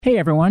Hey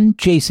everyone,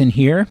 Jason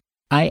here.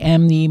 I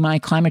am the My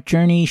Climate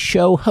Journey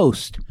show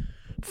host.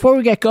 Before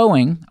we get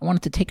going, I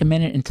wanted to take a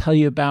minute and tell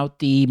you about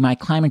the My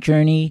Climate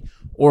Journey,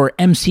 or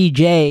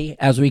MCJ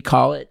as we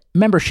call it,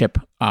 membership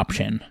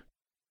option.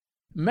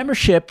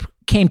 Membership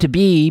came to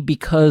be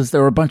because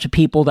there were a bunch of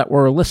people that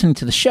were listening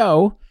to the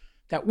show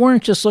that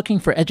weren't just looking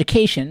for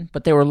education,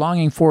 but they were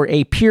longing for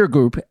a peer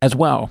group as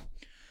well.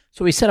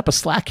 So we set up a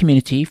Slack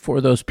community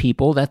for those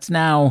people that's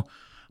now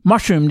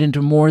mushroomed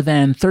into more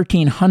than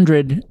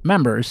 1,300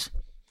 members.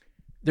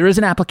 There is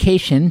an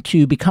application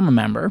to become a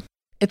member.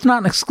 It's not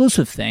an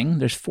exclusive thing.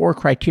 There's 4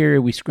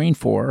 criteria we screen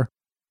for: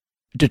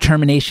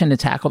 determination to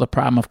tackle the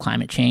problem of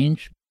climate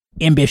change,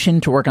 ambition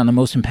to work on the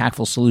most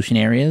impactful solution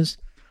areas,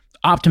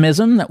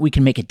 optimism that we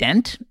can make a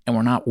dent and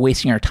we're not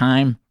wasting our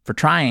time for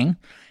trying,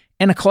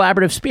 and a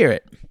collaborative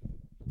spirit.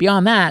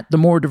 Beyond that, the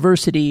more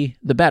diversity,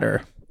 the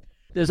better.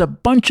 There's a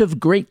bunch of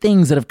great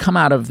things that have come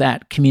out of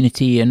that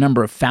community, a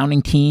number of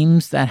founding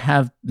teams that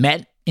have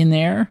met in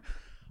there,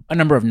 a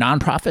number of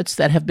nonprofits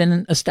that have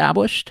been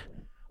established,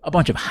 a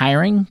bunch of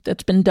hiring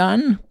that's been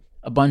done,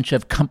 a bunch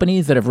of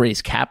companies that have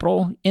raised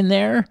capital in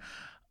there,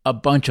 a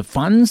bunch of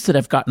funds that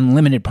have gotten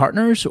limited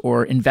partners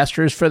or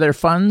investors for their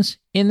funds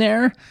in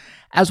there,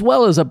 as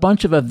well as a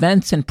bunch of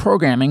events and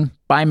programming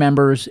by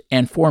members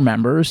and for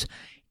members,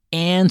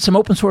 and some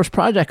open source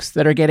projects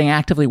that are getting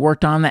actively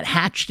worked on that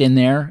hatched in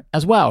there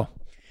as well.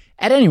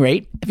 At any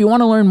rate, if you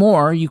want to learn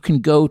more, you can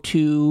go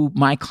to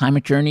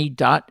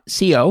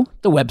myclimatejourney.co,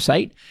 the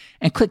website,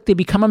 and click the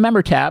Become a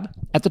Member tab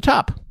at the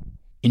top.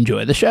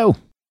 Enjoy the show.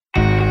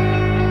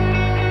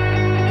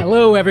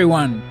 Hello,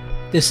 everyone.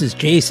 This is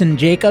Jason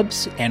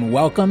Jacobs, and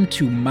welcome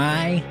to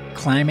My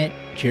Climate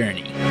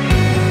Journey.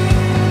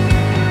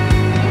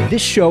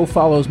 This show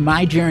follows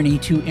my journey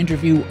to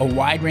interview a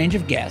wide range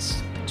of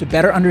guests to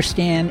better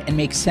understand and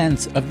make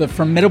sense of the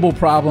formidable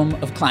problem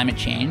of climate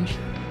change,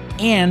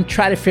 and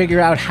try to figure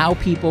out how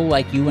people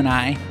like you and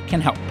I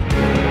can help.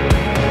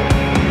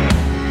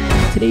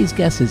 Today's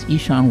guest is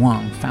Yishan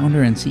Wang,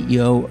 founder and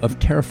CEO of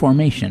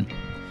Terraformation.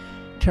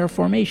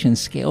 Terraformation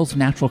scales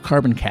natural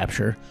carbon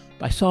capture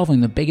by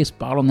solving the biggest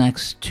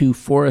bottlenecks to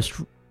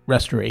forest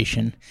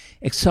restoration,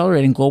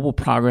 accelerating global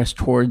progress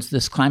towards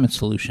this climate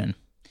solution.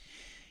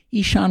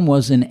 Yishan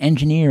was an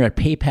engineer at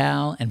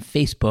PayPal and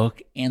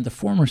Facebook and the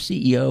former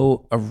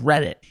CEO of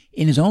Reddit.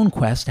 In his own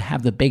quest to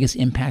have the biggest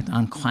impact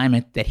on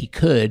climate that he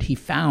could, he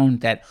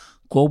found that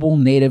global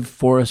native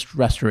forest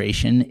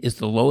restoration is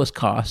the lowest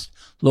cost,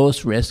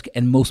 lowest risk,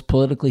 and most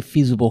politically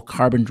feasible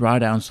carbon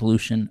drawdown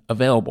solution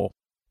available.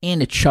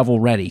 And it's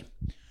shovel ready.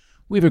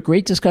 We have a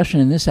great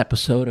discussion in this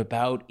episode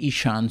about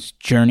Yishan's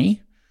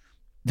journey,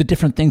 the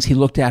different things he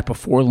looked at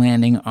before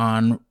landing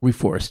on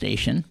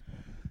reforestation,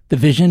 the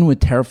vision with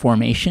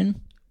Terraformation,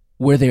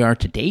 where they are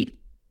to date,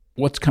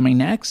 what's coming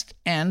next,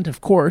 and, of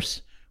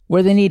course,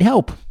 where they need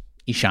help.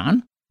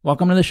 Yishan,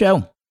 welcome to the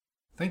show.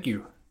 Thank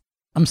you.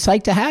 I'm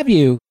psyched to have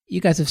you.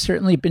 You guys have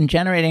certainly been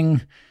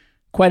generating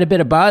quite a bit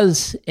of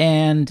buzz,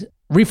 and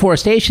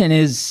reforestation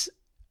is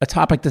a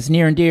topic that's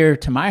near and dear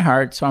to my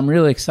heart, so I'm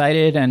really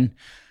excited and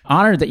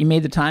honored that you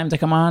made the time to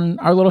come on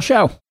our little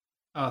show.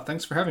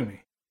 Thanks for having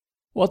me.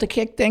 Well, to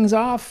kick things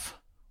off,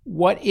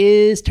 what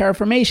is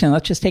Terraformation?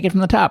 Let's just take it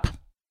from the top.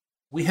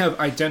 We have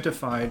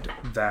identified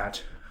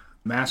that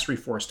mass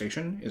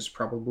reforestation is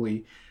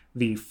probably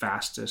the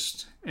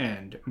fastest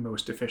and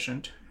most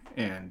efficient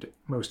and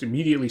most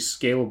immediately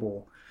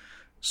scalable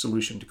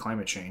solution to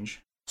climate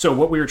change. So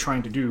what we're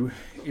trying to do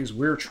is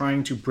we're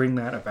trying to bring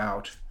that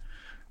about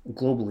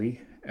globally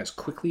as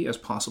quickly as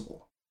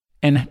possible.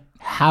 And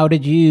how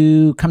did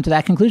you come to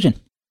that conclusion?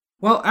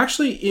 Well,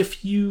 actually,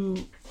 if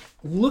you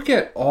look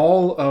at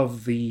all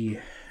of the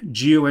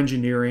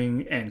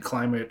geoengineering and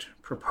climate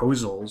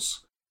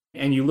proposals,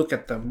 and you look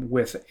at them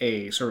with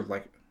a sort of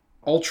like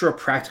ultra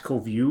practical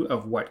view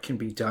of what can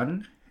be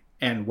done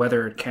and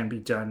whether it can be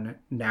done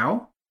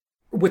now.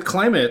 With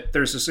climate,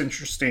 there's this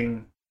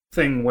interesting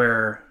thing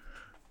where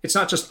it's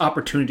not just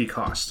opportunity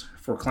cost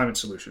for climate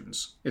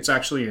solutions. It's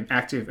actually an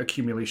active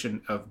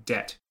accumulation of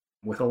debt.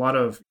 With a lot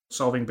of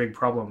solving big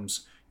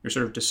problems, you're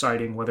sort of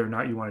deciding whether or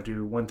not you want to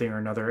do one thing or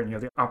another, and you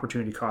have the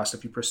opportunity cost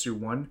if you pursue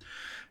one.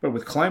 But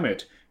with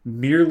climate,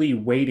 merely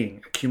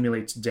waiting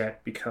accumulates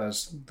debt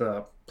because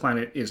the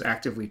planet is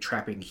actively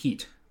trapping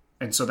heat.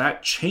 And so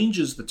that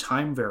changes the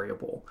time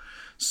variable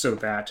so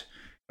that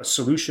a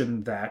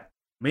solution that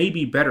may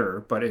be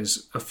better but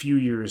is a few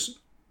years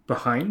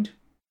behind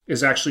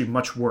is actually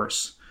much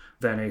worse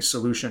than a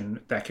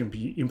solution that can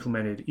be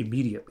implemented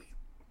immediately.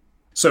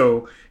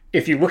 So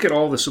if you look at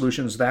all the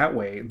solutions that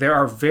way, there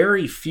are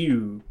very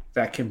few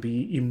that can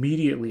be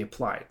immediately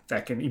applied,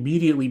 that can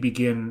immediately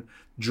begin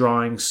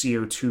drawing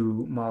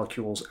CO2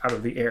 molecules out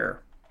of the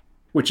air,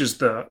 which is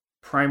the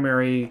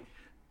primary,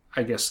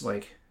 I guess,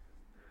 like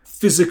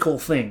physical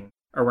thing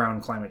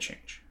around climate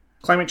change.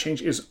 Climate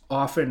change is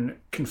often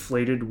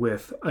conflated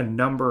with a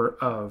number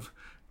of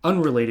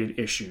unrelated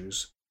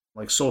issues,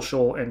 like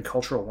social and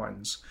cultural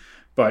ones,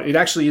 but it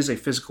actually is a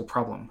physical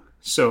problem.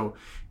 So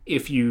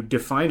if you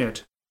define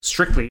it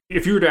strictly,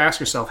 if you were to ask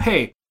yourself,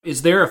 hey,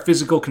 is there a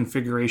physical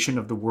configuration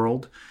of the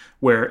world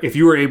where if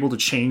you were able to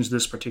change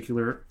this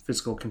particular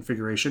physical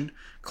configuration,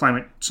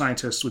 climate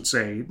scientists would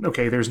say,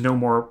 okay, there's no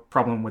more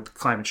problem with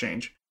climate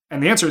change?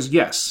 And the answer is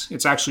yes.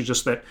 It's actually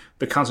just that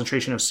the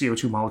concentration of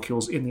CO2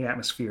 molecules in the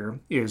atmosphere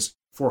is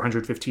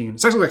 415.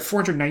 It's actually like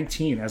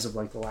 419 as of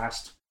like the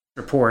last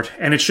report,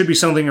 and it should be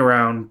something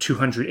around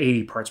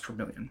 280 parts per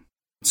million.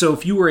 So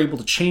if you were able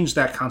to change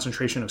that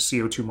concentration of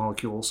CO2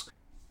 molecules,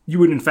 you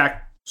would in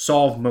fact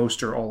solve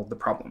most or all of the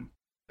problem.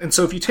 And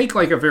so if you take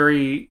like a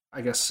very,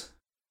 I guess,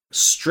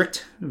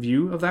 strict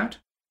view of that,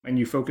 and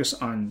you focus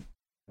on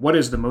what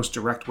is the most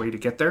direct way to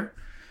get there,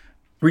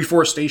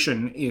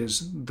 reforestation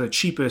is the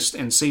cheapest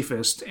and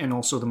safest and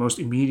also the most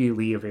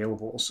immediately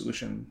available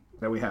solution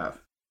that we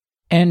have.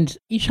 And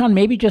Ishan,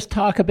 maybe just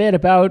talk a bit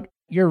about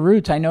your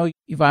roots. I know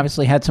you've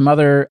obviously had some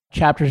other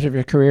chapters of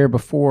your career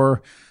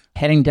before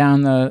heading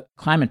down the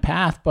climate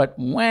path, but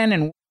when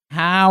and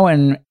how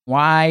and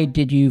why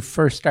did you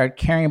first start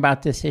caring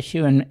about this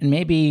issue? And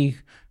maybe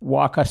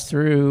walk us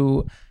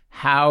through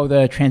how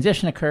the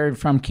transition occurred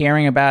from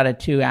caring about it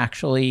to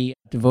actually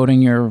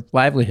devoting your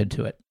livelihood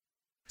to it.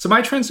 So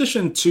my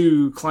transition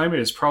to climate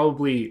is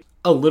probably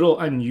a little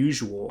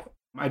unusual.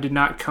 I did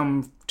not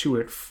come to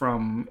it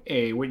from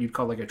what you'd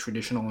call like a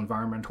traditional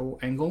environmental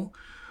angle,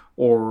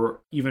 or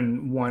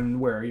even one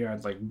where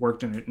I'd like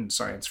worked in it in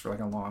science for like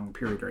a long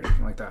period or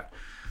anything like that.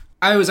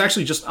 I was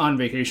actually just on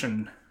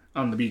vacation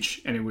on the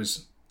beach and it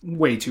was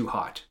way too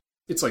hot.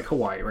 It's like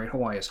Hawaii, right?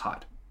 Hawaii is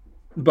hot.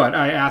 But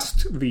I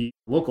asked the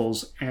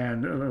locals,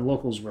 and the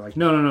locals were like,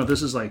 no,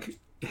 this is like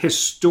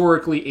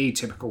historically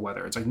atypical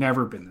weather. It's like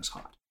never been this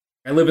hot.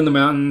 I live in the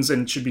mountains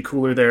and it should be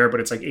cooler there, but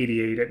it's like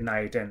 88 at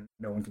night and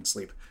no one can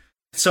sleep.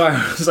 So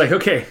I was like,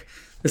 okay,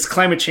 this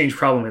climate change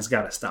problem has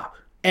got to stop.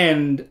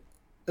 And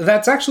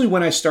that's actually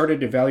when I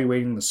started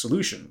evaluating the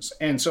solutions.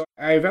 And so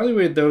I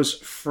evaluated those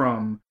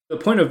from the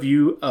point of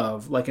view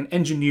of like an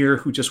engineer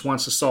who just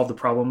wants to solve the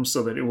problem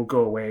so that it will go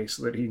away,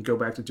 so that he can go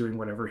back to doing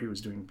whatever he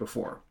was doing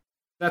before.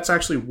 That's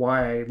actually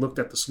why I looked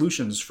at the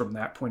solutions from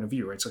that point of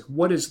view. Right? It's like,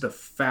 what is the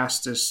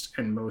fastest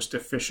and most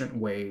efficient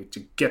way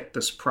to get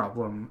this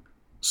problem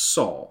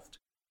solved?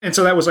 And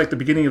so that was like the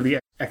beginning of the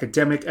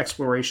academic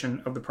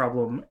exploration of the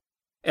problem.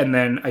 And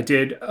then I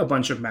did a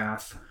bunch of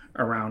math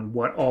around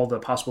what all the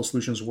possible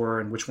solutions were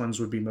and which ones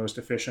would be most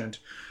efficient.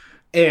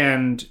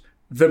 And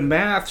the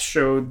math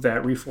showed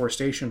that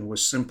reforestation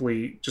was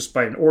simply, just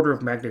by an order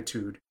of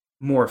magnitude,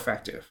 more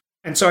effective.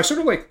 And so I sort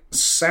of like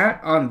sat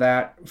on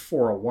that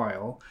for a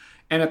while.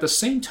 And at the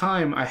same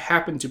time, I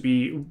happened to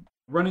be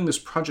running this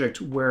project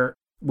where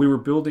we were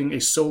building a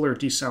solar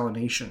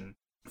desalination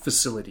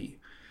facility.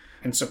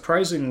 And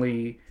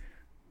surprisingly,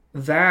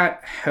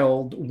 that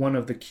held one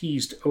of the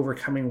keys to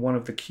overcoming one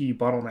of the key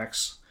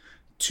bottlenecks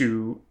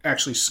to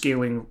actually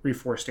scaling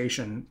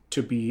reforestation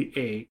to be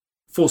a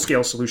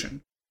full-scale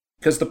solution.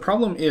 Because the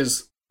problem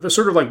is the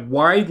sort of like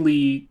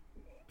widely,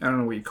 I don't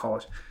know what you call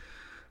it,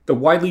 the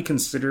widely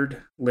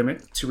considered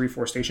limit to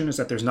reforestation is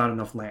that there's not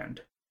enough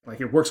land. Like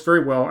it works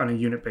very well on a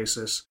unit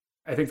basis.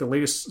 I think the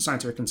latest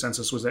scientific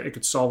consensus was that it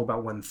could solve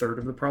about 1/3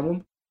 of the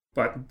problem,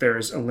 but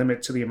there's a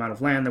limit to the amount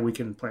of land that we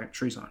can plant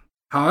trees on.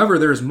 However,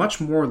 there is much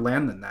more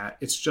land than that.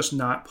 It's just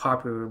not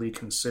popularly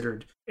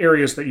considered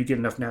areas that you get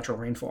enough natural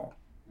rainfall.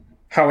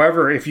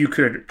 However, if you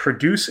could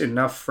produce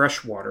enough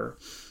fresh water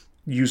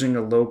using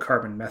a low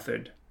carbon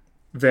method,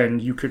 then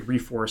you could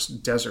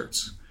reforest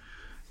deserts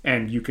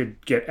and you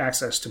could get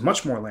access to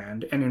much more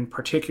land. And in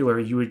particular,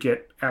 you would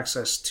get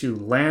access to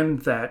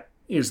land that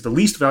is the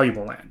least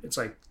valuable land. It's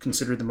like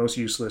considered the most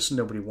useless.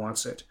 Nobody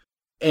wants it.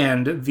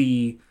 And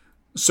the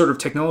sort of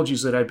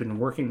technologies that I've been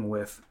working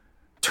with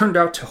turned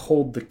out to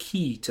hold the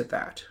key to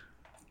that,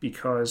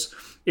 because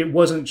it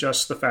wasn't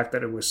just the fact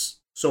that it was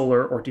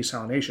solar or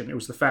desalination. It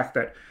was the fact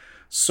that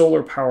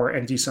solar power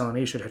and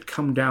desalination had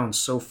come down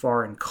so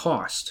far in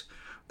cost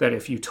that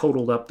if you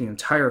totaled up the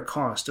entire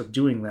cost of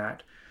doing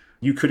that,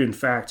 you could in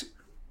fact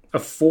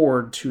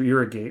afford to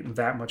irrigate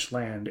that much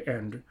land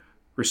and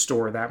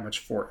restore that much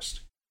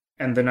forest.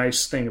 And the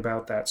nice thing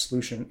about that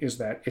solution is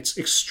that it's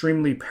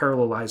extremely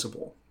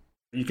parallelizable.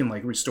 You can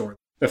like restore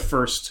the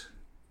first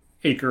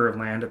acre of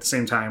land at the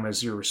same time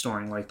as you're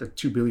restoring like the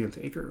 2 billionth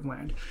acre of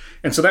land.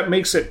 And so that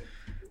makes it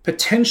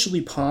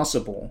potentially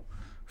possible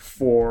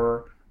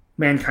for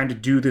mankind to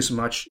do this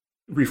much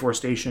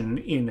reforestation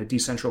in a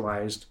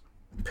decentralized,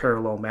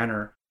 parallel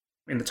manner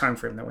in the time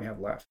frame that we have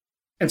left.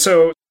 And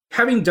so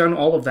having done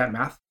all of that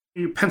math,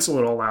 you pencil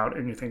it all out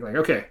and you think like,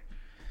 okay,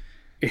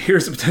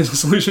 here's the potential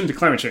solution to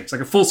climate change, like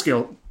a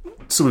full-scale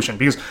solution.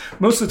 Because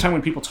most of the time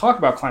when people talk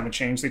about climate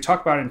change, they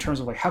talk about it in terms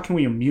of like, how can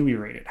we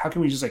ameliorate it? How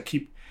can we just like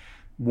keep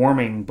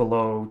warming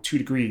below 2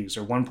 degrees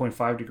or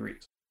 1.5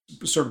 degrees?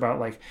 Sort of about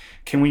like,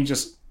 can we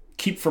just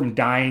keep from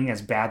dying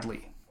as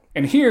badly?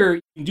 And here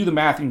you do the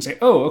math and you say,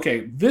 oh,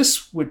 okay,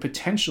 this would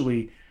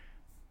potentially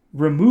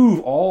remove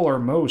all or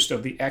most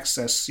of the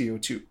excess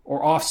CO2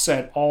 or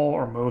offset all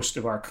or most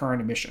of our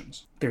current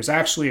emissions. There's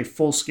actually a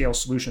full-scale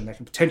solution that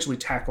can potentially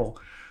tackle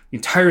the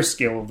entire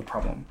scale of the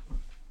problem.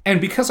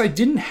 And because I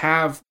didn't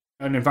have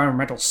an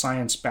environmental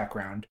science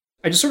background,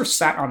 I just sort of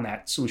sat on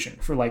that solution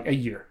for like a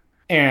year.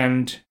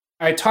 And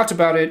I talked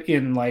about it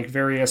in like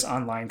various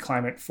online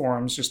climate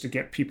forums just to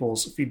get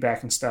people's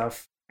feedback and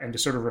stuff and to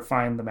sort of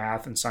refine the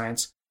math and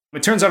science.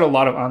 It turns out a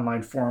lot of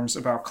online forums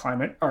about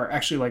climate are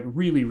actually like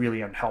really,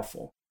 really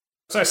unhelpful.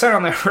 So I sat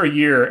on that for a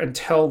year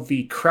until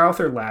the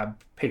Crowther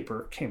Lab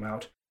paper came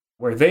out,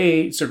 where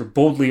they sort of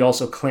boldly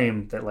also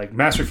claimed that like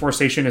mass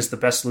reforestation is the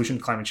best solution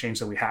to climate change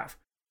that we have,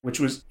 which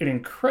was an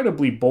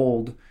incredibly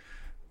bold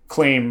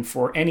claim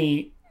for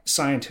any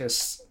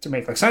scientists to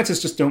make. Like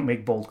scientists just don't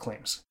make bold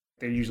claims.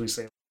 They usually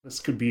say this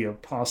could be a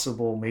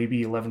possible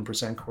maybe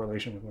 11%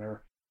 correlation with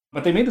whatever.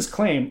 But they made this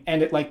claim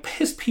and it like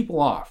pissed people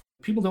off.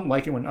 People don't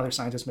like it when other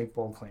scientists make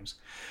bold claims.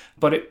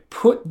 But it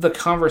put the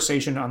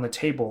conversation on the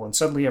table and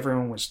suddenly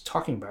everyone was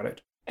talking about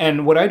it.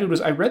 And what I did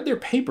was I read their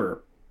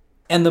paper,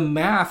 and the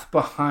math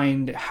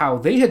behind how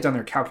they had done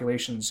their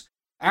calculations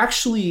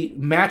actually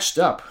matched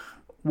up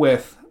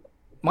with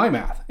my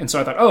math. And so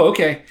I thought, oh,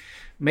 okay,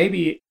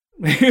 maybe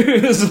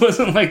this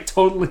wasn't like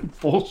totally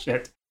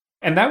bullshit.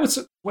 And that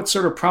was what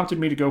sort of prompted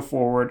me to go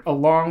forward,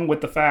 along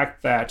with the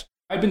fact that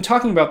I've been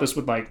talking about this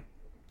with like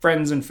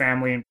friends and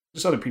family and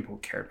just other people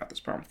who care about this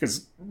problem.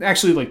 Because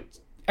actually, like,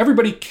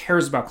 everybody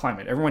cares about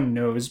climate. Everyone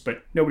knows,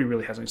 but nobody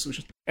really has any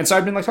solutions. And so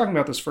I've been like talking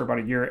about this for about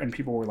a year, and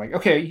people were like,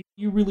 okay,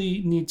 you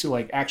really need to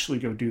like actually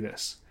go do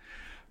this.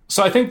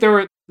 So I think there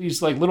were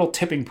these like little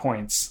tipping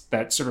points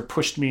that sort of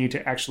pushed me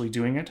to actually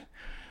doing it.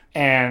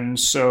 And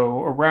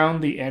so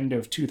around the end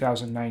of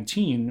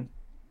 2019,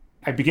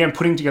 I began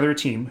putting together a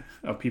team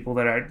of people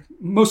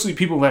mostly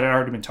people that I'd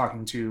already been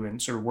talking to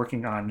and sort of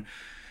working on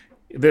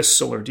this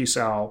solar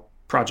desal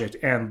project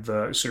and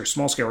the sort of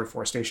small scale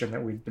reforestation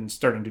that we've been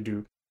starting to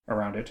do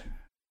around it.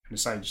 I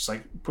decided to just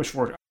like push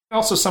forward.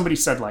 Also, somebody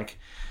said like,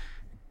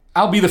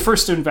 I'll be the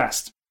first to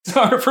invest.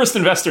 So our first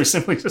investor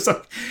simply just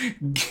like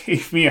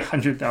gave me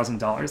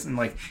 $100,000 and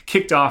like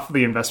kicked off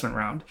the investment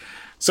round.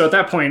 So at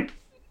that point,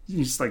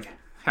 you just like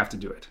have to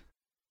do it.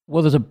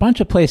 Well, there's a bunch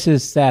of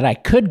places that I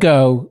could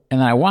go and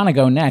that I want to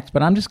go next,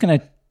 but I'm just going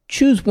to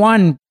choose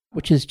one,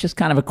 which is just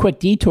kind of a quick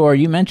detour.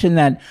 You mentioned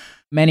that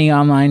many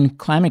online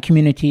climate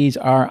communities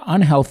are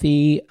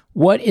unhealthy.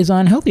 What is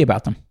unhealthy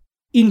about them?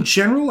 In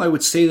general, I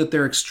would say that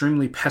they're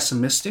extremely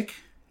pessimistic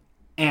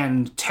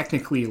and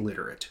technically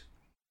illiterate.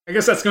 I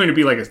guess that's going to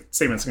be like a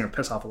statement that's going to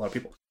piss off a lot of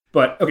people.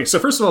 But okay, so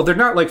first of all, they're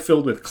not like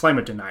filled with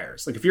climate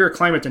deniers. Like if you're a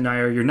climate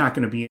denier, you're not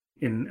going to be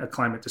in a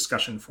climate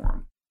discussion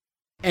forum.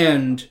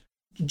 And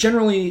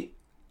generally,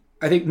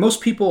 I think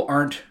most people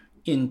aren't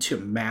into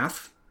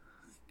math.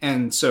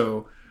 And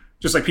so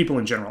just like people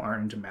in general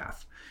aren't into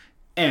math.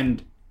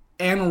 And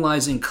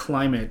analyzing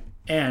climate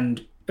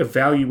and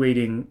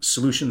evaluating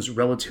solutions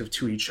relative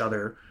to each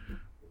other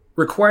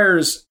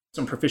requires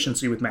some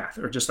proficiency with math,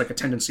 or just like a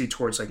tendency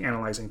towards like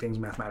analyzing things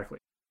mathematically.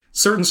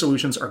 Certain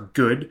solutions are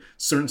good,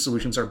 certain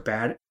solutions are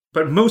bad,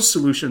 but most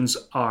solutions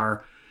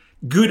are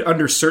good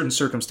under certain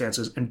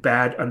circumstances and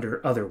bad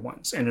under other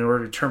ones. And in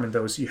order to determine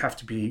those, you have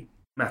to be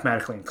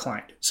mathematically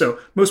inclined. So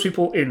most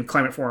people in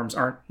climate forums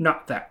are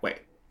not that way.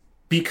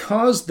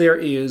 Because there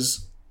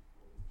is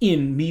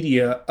in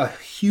media a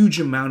huge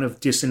amount of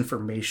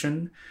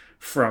disinformation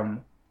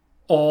from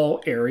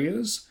all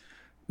areas,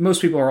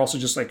 most people are also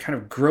just like kind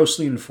of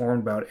grossly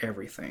informed about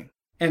everything.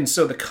 And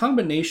so the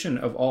combination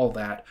of all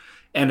that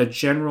and a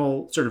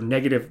general sort of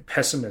negative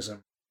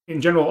pessimism, in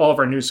general, all of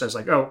our news says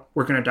like, oh,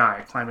 we're going to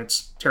die.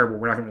 Climate's terrible.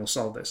 We're not going to be able to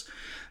solve this.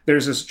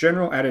 There's this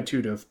general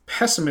attitude of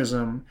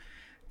pessimism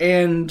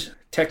and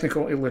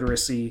technical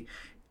illiteracy,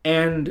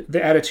 and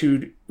the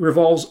attitude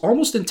revolves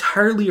almost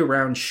entirely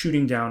around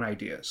shooting down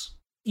ideas.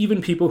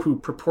 Even people who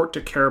purport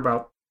to care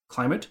about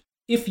climate,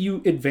 if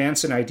you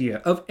advance an idea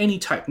of any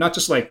type, not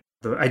just like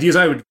the ideas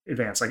I would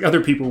advance, like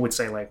other people would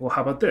say like, well,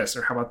 how about this?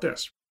 Or how about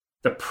this?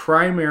 The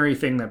primary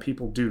thing that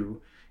people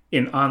do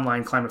in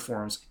online climate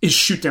forums is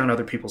shoot down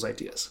other people's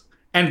ideas.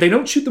 And they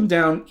don't shoot them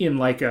down in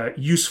like a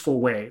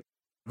useful way.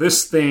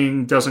 This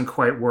thing doesn't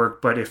quite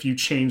work, but if you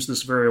change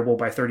this variable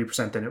by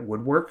 30%, then it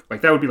would work.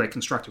 Like that would be like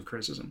constructive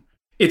criticism.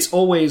 It's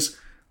always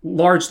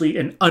largely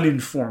an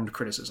uninformed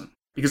criticism,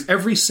 because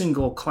every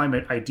single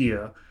climate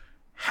idea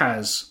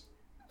has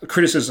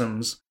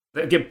criticisms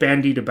that get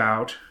bandied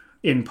about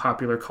in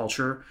popular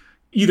culture,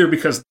 either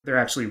because they're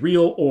actually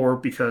real or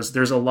because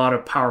there's a lot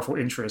of powerful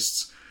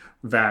interests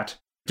that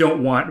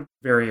don't want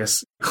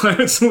various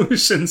climate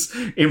solutions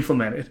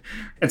implemented.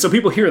 And so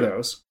people hear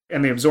those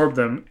and they absorb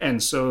them.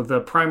 And so the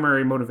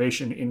primary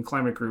motivation in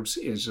climate groups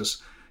is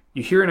just,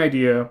 you hear an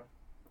idea,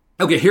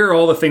 okay, here are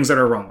all the things that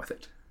are wrong with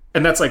it.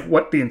 And that's like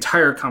what the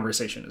entire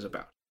conversation is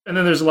about. And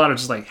then there's a lot of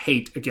just like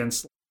hate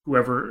against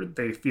whoever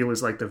they feel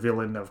is like the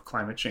villain of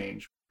climate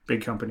change,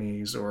 big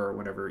companies or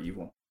whatever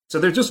evil. So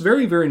they're just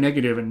very, very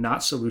negative and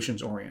not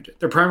solutions oriented.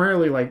 They're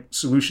primarily like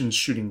solutions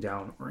shooting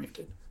down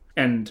oriented.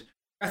 And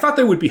I thought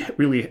they would be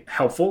really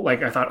helpful.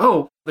 Like I thought,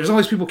 oh, there's all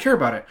these people care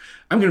about it.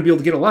 I'm going to be able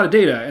to get a lot of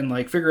data and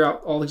like figure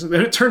out all these. And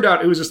it turned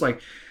out it was just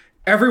like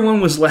everyone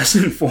was less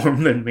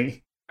informed than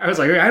me. I was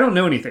like, I don't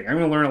know anything. I'm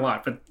going to learn a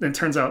lot. But it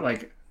turns out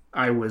like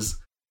I was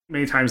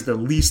many times the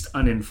least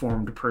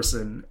uninformed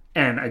person,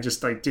 and I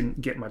just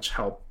didn't get much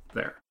help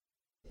there.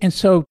 And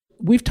so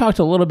we've talked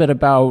a little bit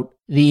about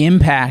the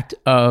impact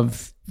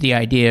of the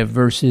idea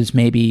versus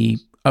maybe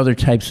other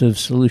types of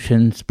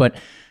solutions, but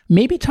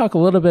maybe talk a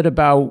little bit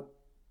about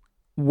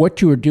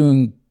what you were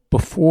doing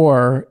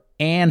before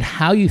and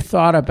how you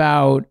thought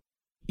about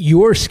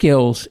your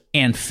skills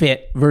and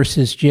fit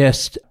versus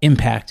just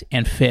impact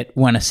and fit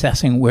when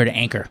assessing where to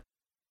anchor.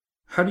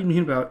 How do you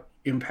mean about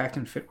impact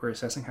and fit? We're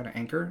assessing how to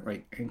anchor,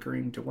 like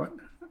anchoring to what?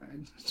 I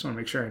just want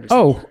to make sure I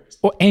understand.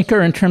 Well,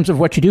 anchor in terms of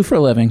what you do for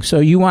a living. So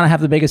you want to have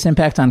the biggest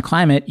impact on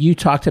climate. You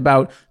talked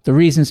about the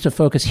reasons to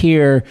focus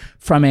here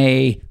from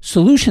a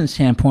solution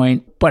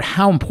standpoint, but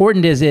how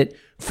important is it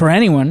for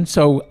anyone?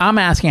 So I'm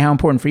asking how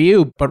important for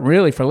you, but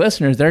really for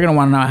listeners, they're going to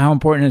want to know how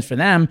important it is for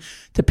them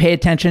to pay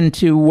attention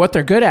to what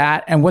they're good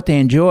at and what they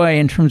enjoy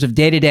in terms of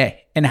day to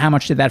day, and how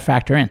much did that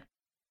factor in?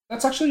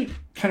 That's actually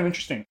kind of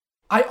interesting.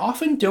 I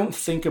often don't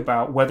think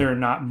about whether or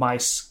not my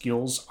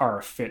skills are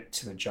a fit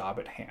to the job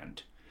at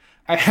hand.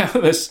 I have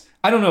this,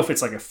 I don't know if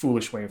it's like a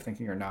foolish way of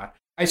thinking or not.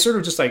 I sort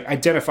of just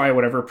identify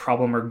whatever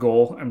problem or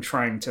goal I'm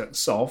trying to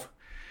solve.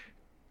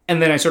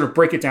 And then I sort of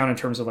break it down in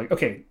terms of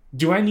okay,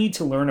 do I need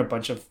to learn a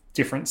bunch of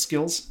different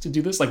skills to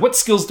do this? What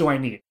skills do I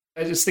need?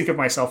 I just think of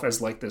myself as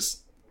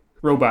this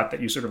robot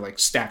that you sort of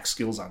stack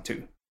skills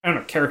onto. I don't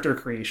know, character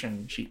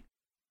creation sheet.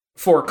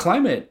 For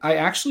climate, I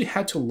actually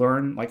had to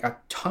learn a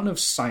ton of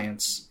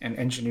science and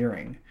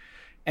engineering.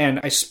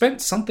 And I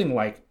spent something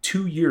like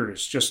 2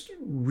 years just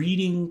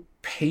reading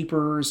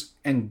papers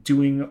and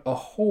doing a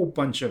whole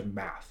bunch of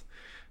math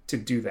to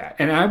do that.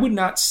 And I would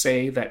not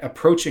say that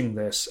approaching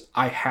this,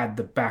 I had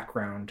the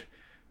background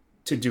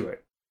to do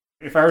it.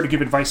 If I were to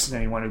give advice to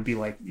anyone, it would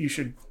be you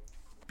should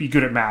be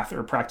good at math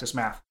or practice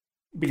math,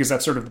 because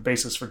that's sort of the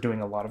basis for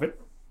doing a lot of it.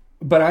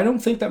 But I don't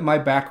think that my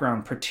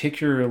background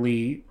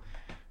particularly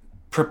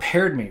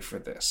prepared me for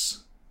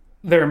this.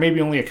 There are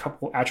maybe only a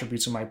couple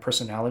attributes of my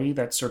personality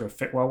that sort of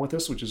fit well with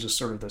this, which is just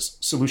sort of this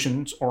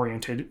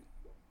solutions-oriented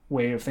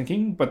way of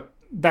thinking. But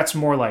that's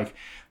more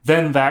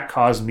then that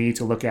caused me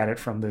to look at it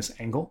from this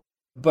angle.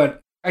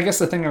 But I guess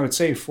the thing I would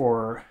say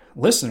for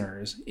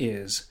listeners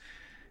is,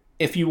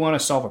 if you want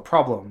to solve a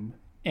problem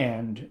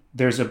and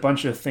there's a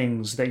bunch of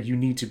things that you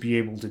need to be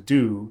able to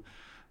do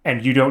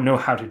and you don't know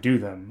how to do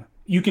them,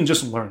 you can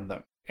just learn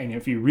them. And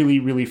if you really,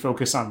 really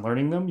focus on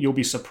learning them, you'll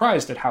be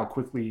surprised at how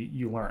quickly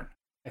you learn.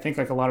 I think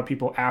a lot of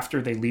people,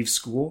 after they leave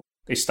school,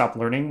 they stop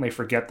learning. They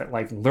forget that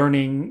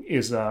learning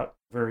is a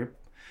very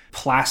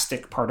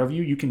plastic part of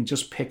you. You can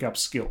just pick up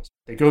skills.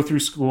 They go through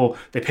school,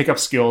 they pick up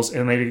skills,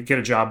 and they get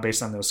a job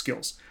based on those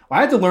skills. Well,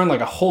 I had to learn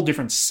a whole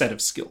different set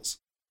of skills.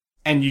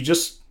 And you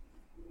just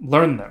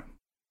learn them.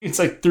 It's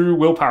through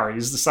willpower. You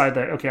just decide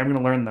that, okay, I'm going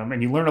to learn them.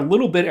 And you learn a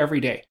little bit every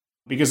day.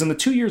 Because in the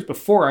 2 years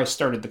before I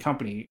started the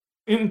company,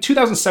 in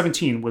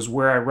 2017 was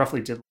where I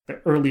roughly did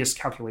the earliest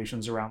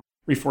calculations around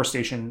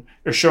reforestation,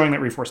 or showing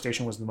that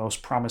reforestation was the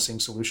most promising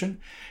solution.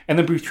 And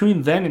then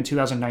between then and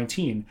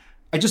 2019,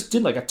 I just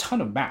did a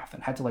ton of math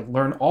and had to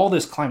learn all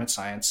this climate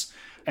science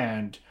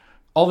and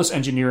all this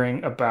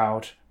engineering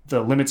about the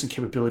limits and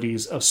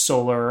capabilities of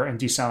solar and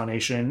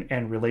desalination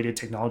and related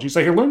technologies.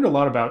 I learned a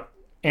lot about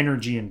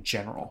energy in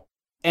general.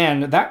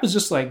 And that was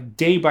just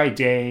day by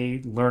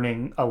day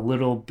learning a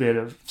little bit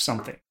of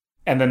something.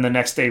 And then the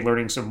next day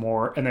learning some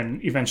more. And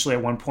then eventually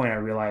at one point I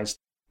realized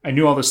I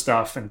knew all this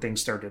stuff and things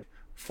started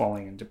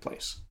falling into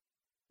place.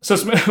 So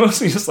it's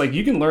mostly just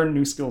you can learn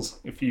new skills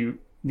if you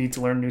need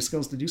to learn new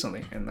skills to do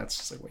something. And that's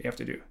just what you have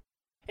to do.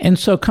 And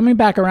so coming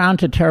back around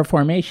to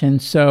terraformation,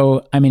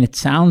 so it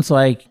sounds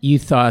like you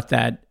thought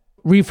that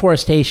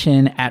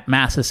reforestation at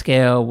massive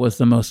scale was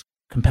the most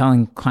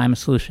compelling climate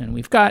solution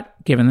we've got,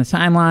 given the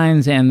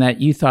timelines, and that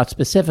you thought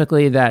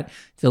specifically that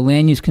the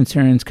land use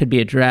concerns could be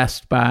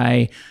addressed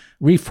by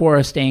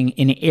reforesting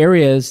in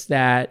areas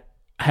that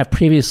have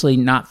previously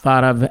not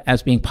thought of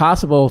as being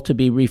possible to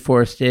be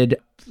reforested,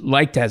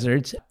 like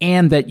deserts,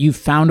 and that you've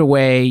found a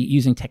way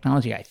using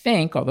technology, I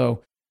think,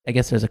 although I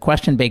guess there's a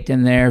question baked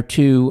in there,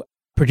 to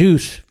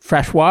produce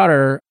fresh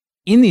water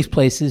in these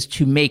places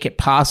to make it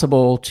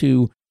possible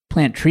to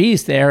plant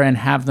trees there and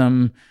have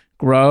them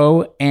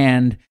grow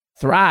and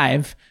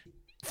thrive.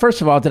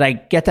 First of all, did I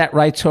get that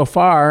right so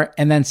far?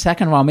 And then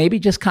second of all, maybe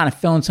just kind of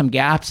fill in some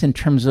gaps in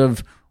terms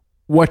of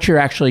what you're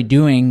actually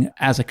doing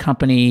as a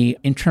company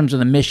in terms of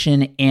the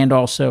mission, and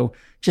also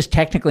just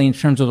technically in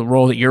terms of the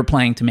role that you're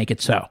playing to make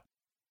it so.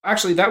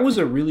 Actually, that was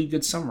a really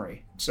good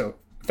summary. So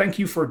thank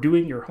you for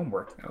doing your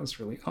homework. That was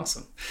really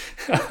awesome.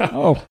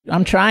 Oh,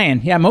 I'm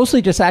trying. Yeah,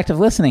 mostly just active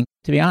listening,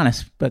 to be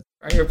honest. But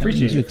I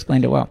appreciate you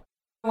explained it well.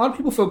 A lot of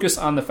people focus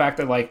on the fact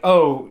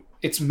that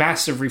it's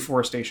massive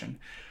reforestation.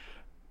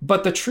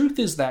 But the truth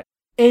is that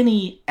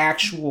any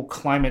actual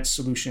climate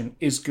solution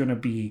is going to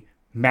be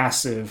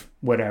massive,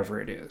 whatever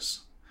it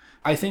is.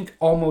 I think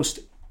almost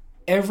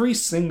every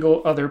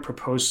single other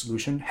proposed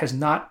solution has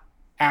not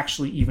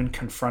actually even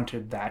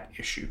confronted that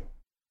issue.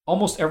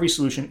 Almost every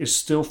solution is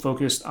still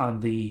focused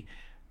on the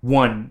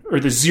 1 or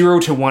the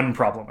 0 to 1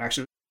 problem.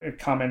 Actually, a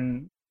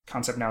common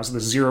concept now is the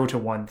 0 to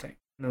 1 thing.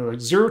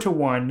 Like 0 to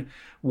 1,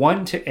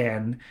 1 to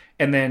n,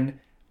 and then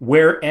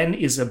where n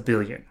is a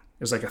billion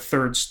is like a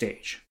third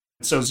stage.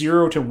 So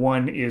 0 to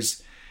 1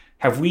 is,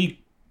 have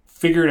we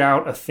figured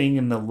out a thing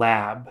in the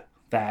lab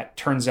that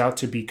turns out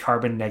to be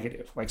carbon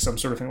negative, like some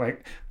sort of thing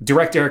like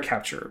direct air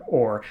capture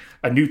or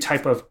a new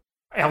type of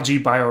algae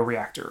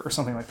bioreactor or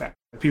something like that.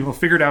 People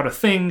figured out a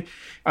thing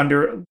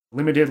under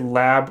limited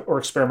lab or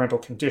experimental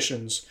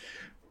conditions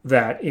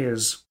that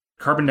is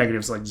carbon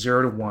negatives like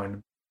 0 to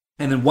 1.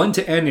 And then 1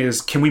 to n is,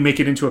 can we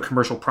make it into a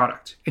commercial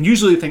product? And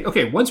usually they think,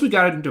 okay, once we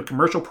got it into a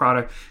commercial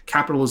product,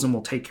 capitalism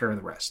will take care of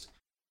the rest.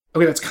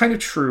 Okay, that's kind of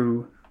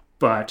true,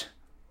 but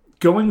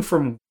going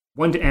from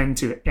 1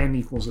 to n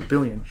equals a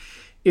billion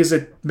is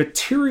a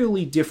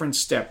materially different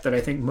step that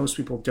I think most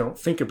people don't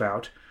think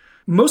about.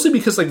 Mostly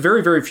because like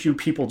very, very few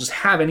people just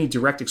have any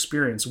direct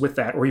experience with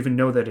that or even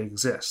know that it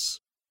exists.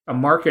 A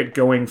market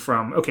going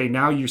from, okay,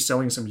 now you're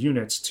selling some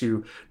units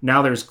to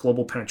now there's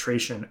global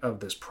penetration of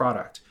this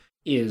product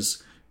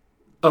is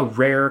a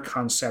rare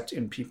concept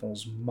in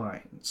people's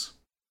minds.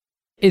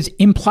 Is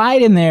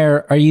implied in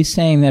there, are you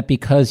saying that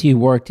because you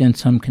worked in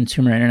some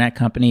consumer internet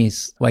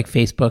companies like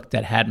Facebook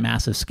that had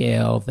massive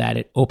scale, that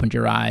it opened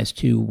your eyes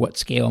to what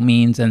scale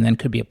means and then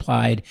could be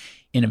applied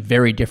in a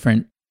very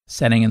different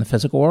setting in the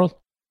physical world?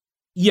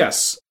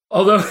 Yes.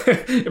 Although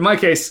in my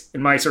case,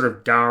 in my sort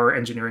of dour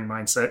engineering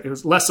mindset, it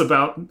was less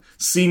about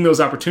seeing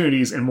those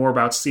opportunities and more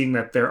about seeing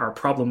that there are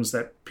problems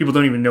that people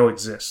don't even know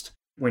exist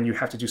when you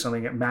have to do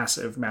something at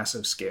massive,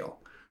 massive scale.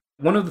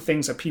 One of the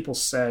things that people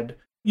said,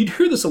 you'd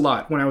hear this a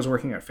lot when I was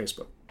working at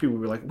Facebook. People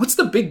were like, what's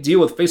the big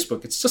deal with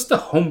Facebook? It's just a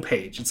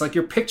homepage. It's like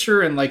your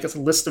picture and like a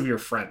list of your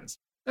friends.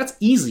 That's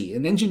easy.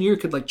 An engineer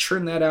could like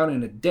churn that out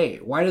in a day.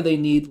 Why do they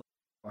need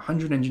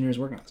 100 engineers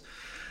working on this?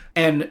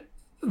 And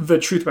the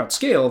truth about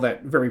scale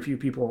that very few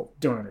people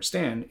don't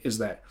understand is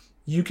that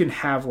you can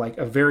have like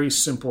a very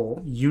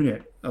simple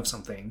unit of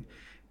something,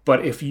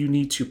 but if you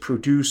need to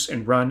produce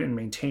and run and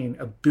maintain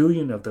a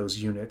billion of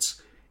those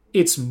units,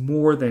 it's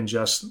more than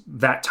just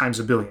that times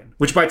a billion,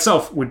 which by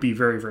itself would be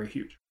very, very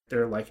huge.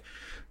 They're like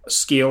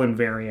scale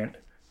invariant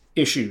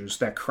issues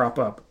that crop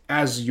up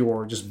as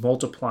you're just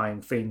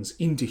multiplying things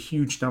into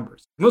huge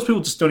numbers. Most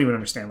people just don't even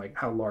understand like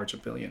how large a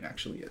billion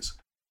actually is.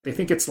 They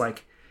think it's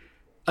like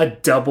a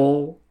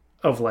double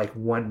of like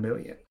 1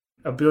 million.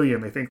 A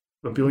billion, they think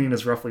a billion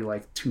is roughly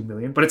like 2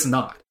 million, but it's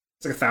not.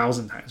 It's like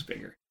 1,000 times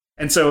bigger.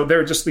 And so there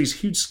are just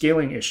these huge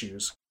scaling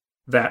issues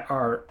that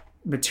are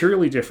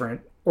materially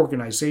different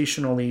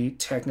organizationally,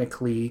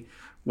 technically,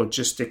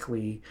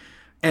 logistically.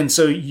 And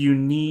so you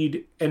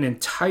need an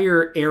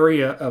entire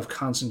area of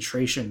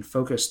concentration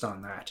focused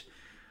on that,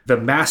 the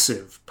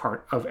massive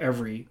part of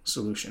every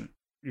solution.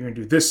 You're going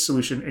to do this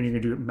solution and you're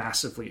going to do it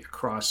massively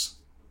across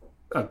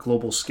a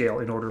global scale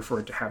in order for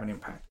it to have an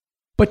impact.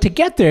 But to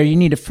get there, you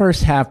need to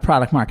first have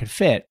product market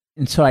fit.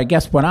 And so I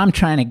guess what I'm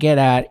trying to get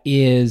at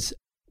is,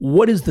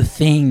 what is the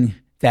thing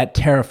that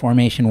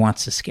Terraformation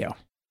wants to scale?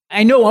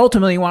 I know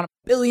ultimately you want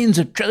billions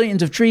of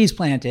trillions of trees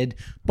planted,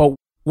 but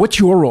what's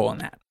your role in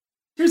that?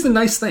 Here's the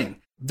nice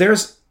thing.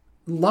 There's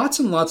lots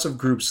and lots of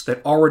groups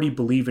that already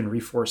believe in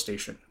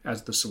reforestation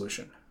as the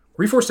solution.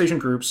 Reforestation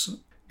groups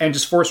and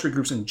just forestry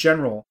groups in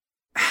general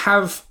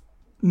have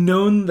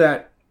known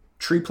that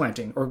tree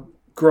planting or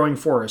growing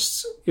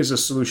forests is a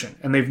solution,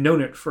 and they've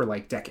known it for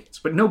like decades,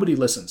 but nobody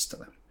listens to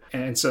them.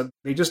 And so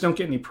they just don't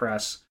get any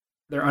press.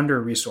 They're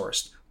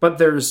under-resourced, but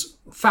there's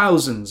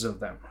thousands of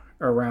them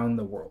around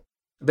the world.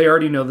 They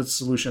already know the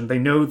solution. They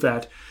know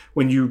that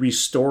when you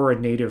restore a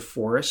native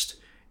forest,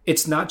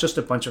 it's not just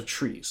a bunch of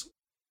trees.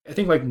 I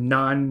think like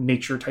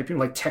non-nature type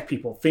people, like tech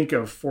people, think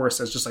of forests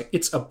as just like,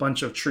 it's a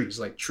bunch of trees,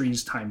 like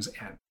trees times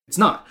n. It's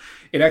not.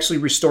 It actually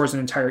restores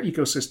an entire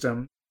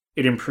ecosystem.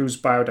 It improves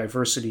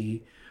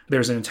biodiversity.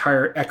 There's an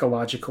entire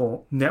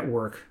ecological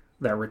network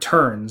that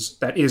returns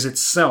that is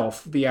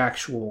itself the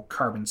actual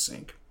carbon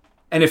sink.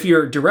 And if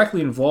you're directly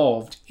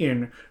involved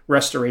in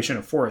restoration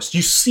of forests,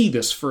 you see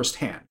this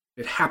firsthand.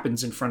 It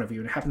happens in front of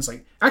you, and it happens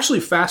like actually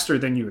faster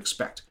than you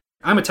expect.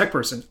 I'm a tech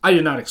person. I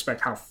did not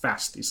expect how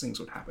fast these things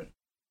would happen.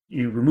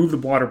 You remove the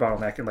water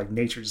bottleneck and like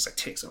nature just like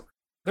takes over.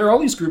 There are all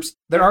these groups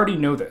that already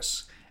know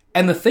this.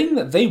 And the thing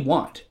that they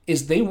want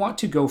is they want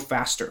to go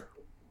faster.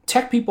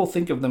 Tech people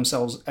think of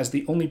themselves as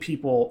the only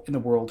people in the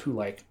world who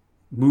like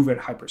move at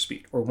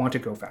hyperspeed or want to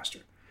go faster.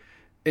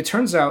 It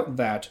turns out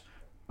that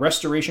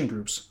restoration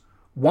groups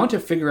want to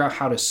figure out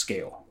how to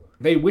scale.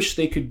 They wish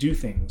they could do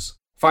things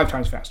 5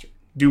 times faster,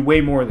 do way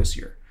more this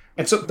year.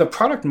 And so the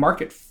product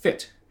market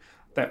fit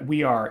that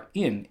we are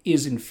in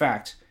is in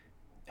fact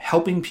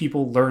helping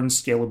people learn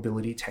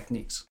scalability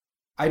techniques.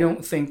 I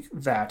don't think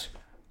that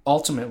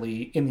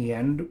ultimately, in the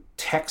end,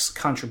 tech's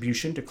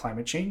contribution to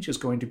climate change is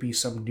going to be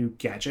some new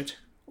gadget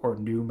or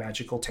new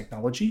magical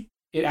technology.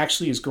 It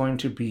actually is going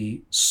to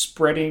be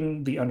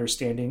spreading the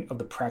understanding of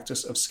the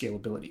practice of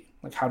scalability,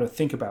 like how to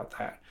think about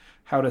that,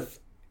 how to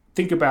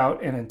think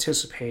about and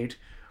anticipate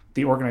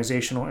the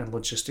organizational and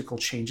logistical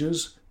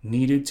changes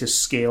needed to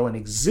scale an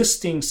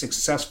existing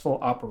successful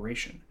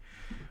operation.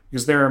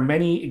 Because there are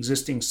many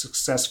existing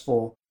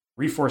successful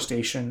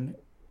reforestation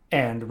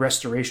and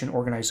restoration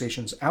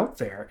organizations out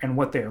there. And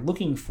what they're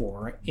looking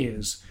for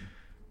is,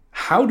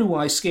 how do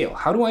I scale?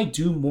 How do I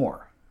do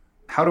more?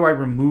 How do I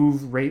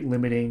remove rate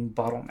limiting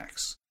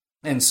bottlenecks?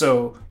 And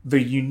so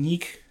the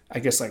unique, I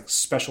guess, like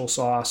special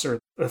sauce, or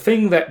the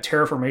thing that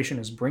Terraformation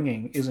is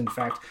bringing, is in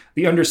fact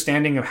the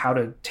understanding of how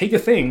to take a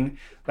thing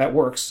that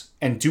works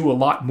and do a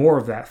lot more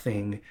of that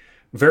thing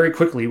very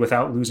quickly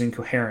without losing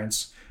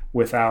coherence,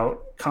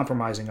 without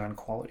compromising on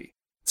quality.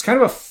 It's kind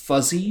of a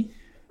fuzzy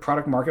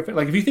product market fit.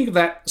 Like if you think of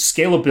that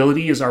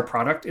scalability as our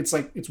product, it's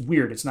like, it's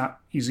weird. It's not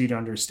easy to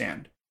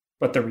understand.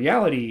 But the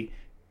reality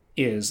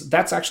is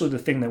that's actually the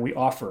thing that we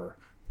offer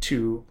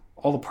to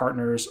all the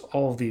partners,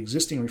 all of the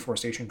existing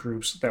reforestation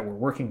groups that we're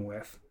working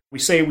with. We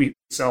say we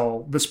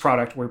sell this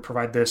product, we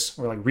provide this,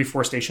 or like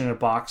reforestation in a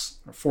box,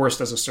 or forest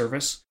as a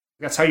service.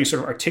 That's how you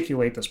sort of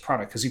articulate this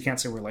product, because you can't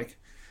say we're like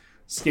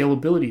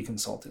scalability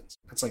consultants.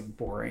 That's like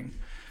boring.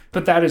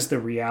 But that is the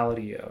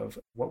reality of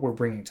what we're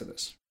bringing to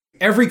this.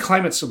 Every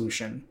climate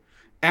solution,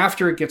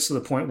 after it gets to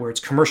the point where it's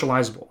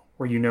commercializable,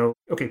 where you know,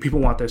 okay, people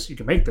want this, you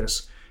can make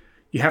this,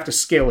 you have to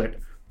scale it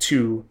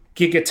to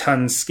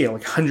gigaton scale,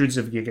 like hundreds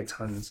of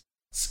gigatons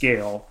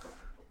scale,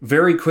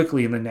 very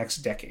quickly in the next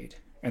decade.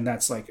 And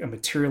that's like a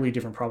materially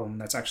different problem.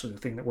 That's actually the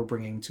thing that we're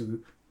bringing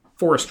to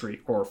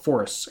forestry, or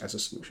forests as a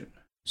solution.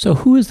 So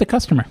who is the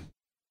customer?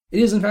 It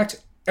is, in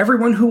fact,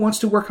 everyone who wants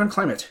to work on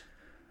climate.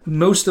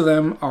 Most of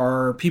them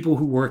are people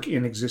who work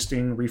in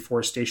existing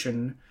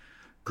reforestation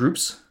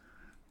groups,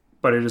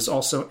 but it is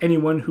also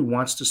anyone who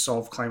wants to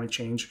solve climate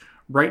change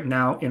right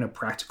now in a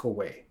practical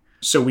way.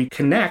 So we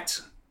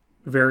connect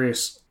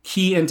various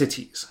key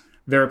entities.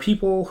 There are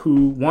people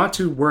who want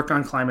to work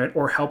on climate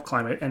or help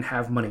climate and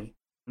have money.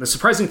 The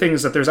surprising thing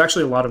is that there's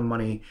actually a lot of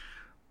money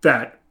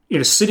that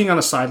is sitting on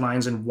the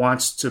sidelines and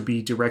wants to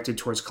be directed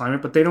towards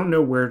climate, but they don't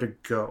know where to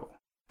go.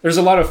 There's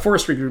a lot of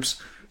forestry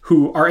groups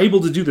who are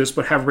able to do this,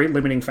 but have rate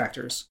limiting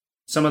factors.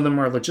 Some of them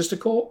are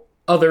logistical,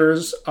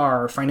 others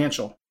are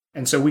financial.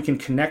 And so we can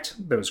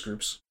connect those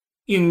groups.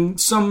 In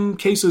some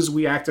cases,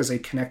 we act as a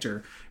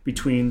connector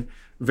between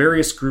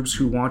various groups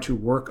who want to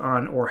work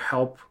on or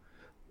help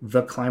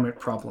the climate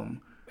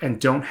problem and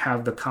don't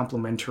have the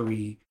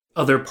complementary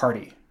other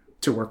party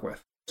to work with.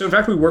 So in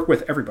fact, we work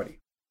with everybody.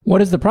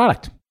 What is the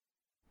product?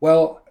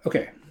 Well,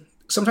 okay.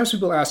 Sometimes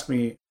people ask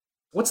me,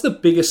 what's the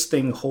biggest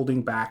thing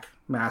holding back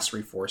mass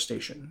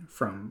reforestation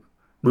from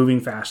moving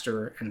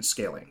faster and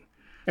scaling?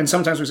 And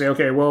sometimes we say,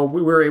 okay, well,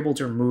 we were able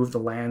to remove the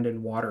land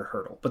and water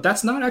hurdle. But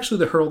that's not actually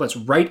the hurdle that's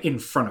right in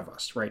front of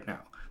us right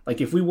now.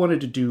 Like if we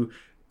wanted to do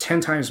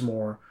 10 times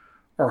more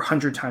or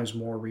 100 times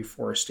more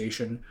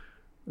reforestation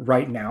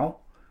right now,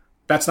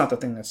 that's not the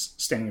thing that's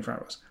standing in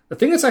front of us. The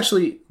thing that's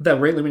actually the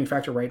rate limiting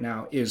factor right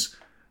now is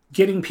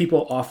getting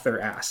people off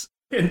their ass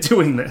and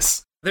doing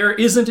this. There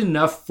isn't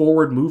enough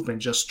forward movement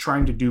just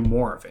trying to do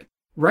more of it.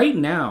 Right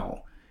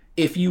now,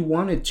 if you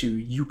wanted to,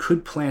 you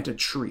could plant a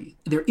tree.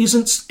 There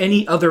isn't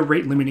any other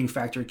rate limiting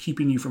factor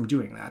keeping you from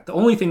doing that. The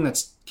only thing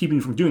that's keeping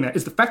you from doing that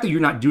is the fact that you're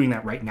not doing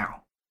that right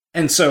now.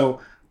 And so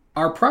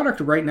our product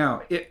right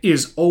now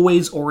is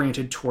always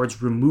oriented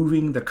towards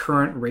removing the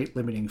current rate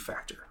limiting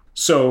factor.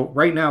 So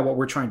right now, what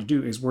we're trying to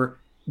do is we're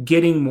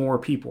getting more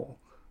people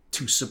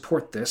to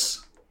support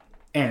this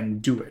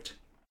and do it.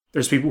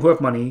 There's people who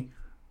have money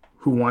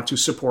who want to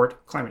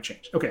support climate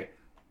change. Okay,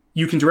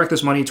 you can direct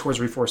this money towards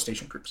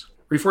reforestation groups.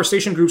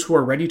 Reforestation groups who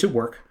are ready to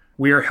work,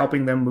 we are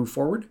helping them move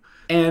forward.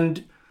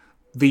 And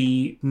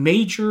the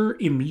major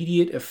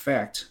immediate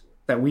effect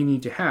that we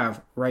need to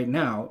have right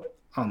now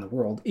on the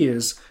world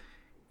is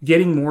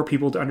getting more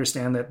people to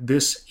understand that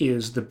this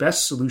is the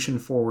best solution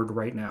forward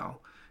right now.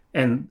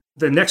 And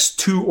the next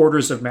 2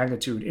 orders of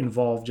magnitude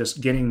involve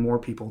just getting more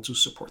people to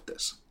support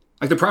this.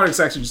 Like the product is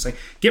actually just like,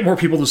 get more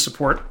people to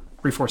support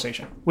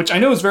reforestation, which I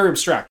know is very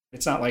abstract.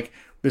 It's not like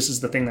this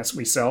is the thing that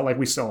we sell. Like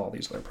we sell all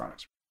these other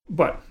products.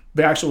 But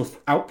the actual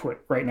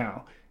output right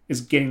now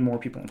is getting more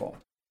people involved.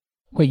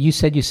 Wait, you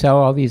said you sell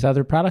all these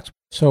other products?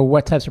 So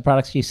what types of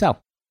products do you sell?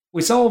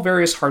 We sell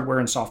various hardware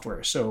and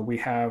software. So we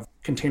have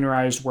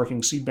containerized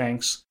working seed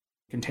banks,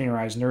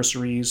 containerized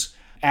nurseries,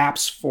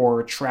 apps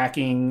for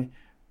tracking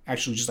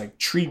actually just like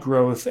tree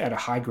growth at a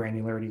high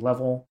granularity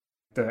level,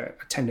 the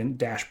attendant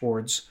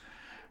dashboards.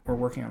 We're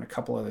working on a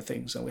couple other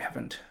things that we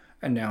haven't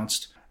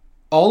announced.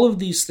 All of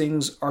these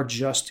things are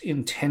just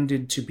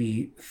intended to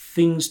be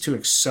things to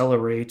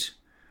accelerate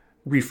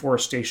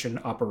reforestation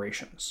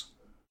operations.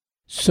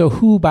 So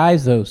who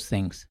buys those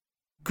things?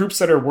 Groups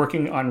that are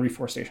working on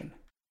reforestation.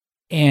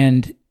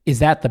 And is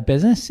that the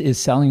business, is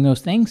selling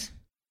those things?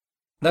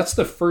 That's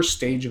the first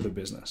stage of the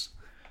business.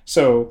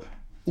 So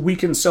we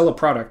can sell a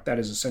product that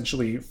is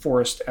essentially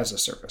forest as a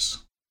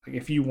service. Like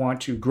if you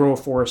want to grow a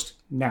forest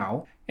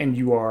now and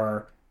you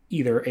are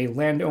either a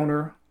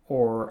landowner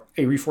or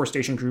a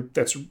reforestation group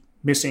that's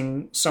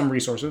missing some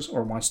resources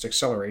or wants to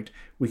accelerate,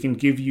 we can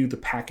give you the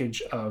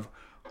package of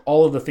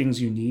all of the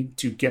things you need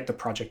to get the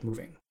project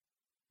moving.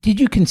 Did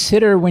you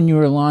consider when you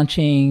were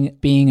launching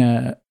being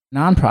a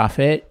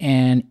nonprofit?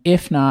 And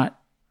if not,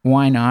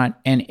 why not?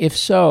 And if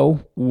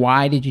so,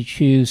 why did you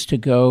choose to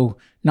go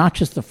not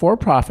just the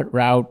for-profit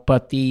route,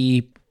 but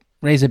the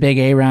raise a big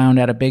A round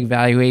at a big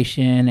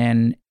valuation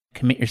and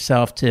commit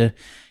yourself to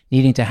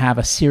needing to have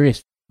a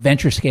serious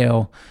venture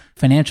scale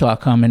financial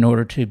outcome in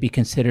order to be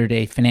considered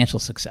a financial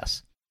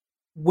success.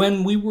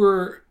 When we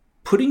were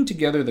putting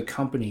together the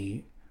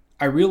company,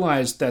 I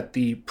realized that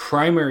the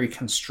primary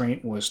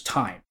constraint was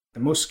time. The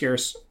most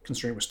scarce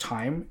constraint was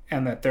time,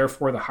 and that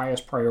therefore the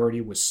highest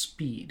priority was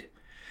speed.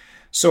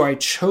 So I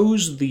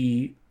chose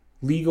the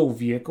legal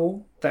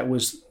vehicle that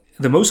was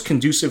the most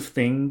conducive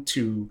thing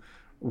to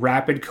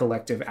rapid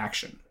collective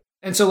action.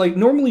 And so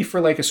normally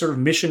for a sort of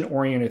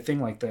mission-oriented thing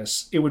like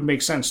this, it would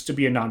make sense to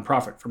be a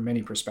nonprofit from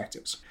many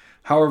perspectives.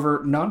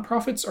 However,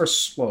 nonprofits are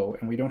slow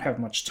and we don't have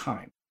much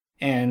time.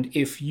 And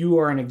if you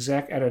are an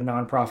exec at a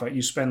nonprofit,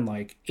 you spend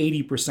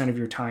 80% of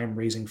your time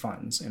raising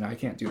funds. And I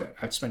can't do that.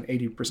 I'd spend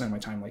 80% of my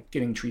time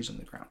getting trees in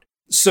the ground.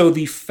 So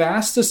the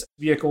fastest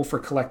vehicle for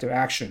collective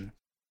action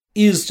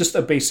is just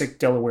a basic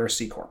Delaware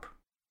C Corp.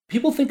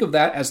 People think of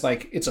that as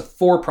it's a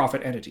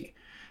for-profit entity.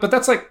 But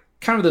that's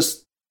kind of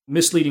this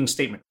misleading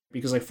statement,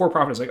 because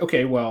for-profit is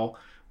okay, well,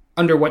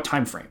 under what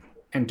time frame?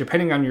 And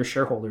depending on your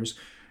shareholders,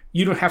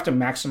 you don't have to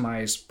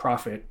maximize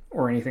profit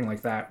or anything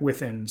like that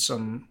within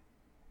some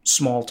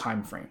small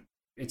time frame.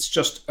 It's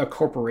just a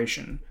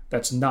corporation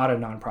that's not a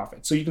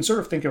nonprofit. So you can sort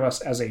of think of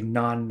us as a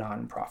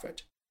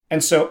non-nonprofit.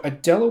 And so a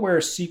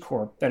Delaware C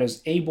Corp that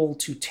is able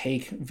to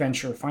take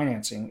venture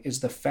financing is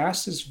the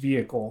fastest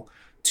vehicle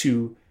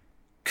to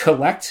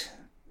collect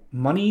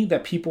money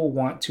that people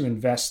want to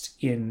invest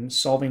in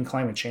solving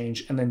climate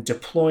change and then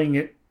deploying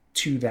it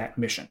to that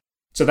mission.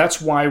 So that's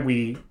why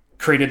we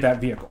created that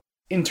vehicle.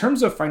 In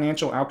terms of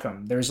financial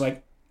outcome, there's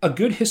a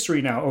good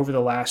history now over the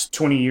last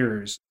 20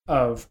 years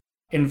of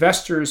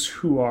investors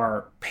who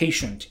are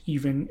patient,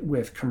 even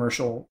with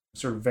commercial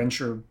sort of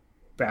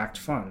venture-backed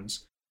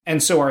funds.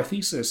 And so our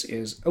thesis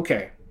is,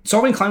 okay,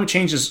 solving climate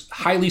change is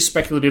highly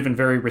speculative and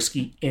very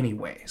risky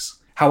anyways.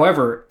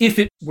 However, if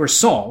it were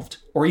solved,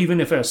 or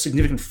even if a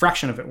significant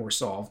fraction of it were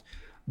solved,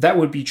 that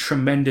would be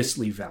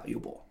tremendously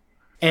valuable.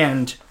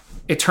 And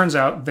it turns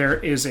out there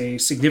is a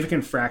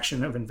significant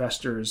fraction of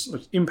investors,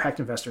 impact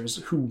investors,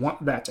 who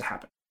want that to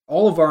happen.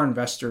 All of our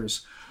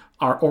investors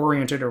are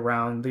oriented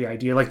around the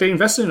idea, they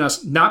invested in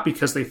us not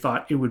because they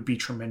thought it would be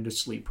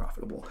tremendously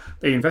profitable.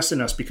 They invested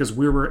in us because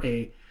we were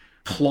a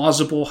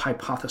plausible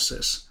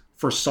hypothesis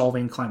for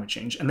solving climate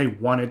change, and they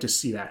wanted to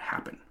see that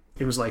happen.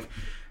 It was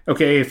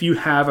okay, if you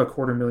have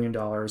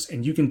 $250,000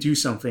 and you can do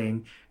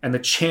something, and the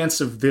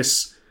chance of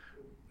this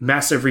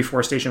massive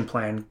reforestation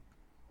plan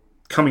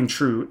coming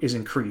true is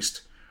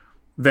increased,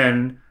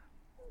 then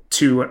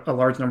to a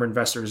large number of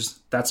investors,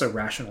 that's a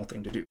rational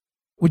thing to do.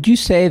 Would you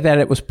say that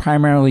it was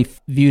primarily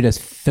viewed as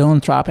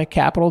philanthropic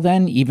capital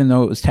then, even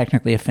though it was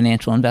technically a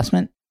financial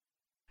investment?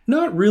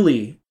 Not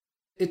really.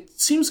 It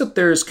seems that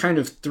there's kind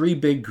of three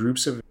big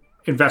groups of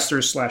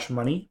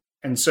investors/money.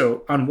 And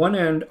so on one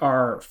end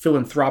are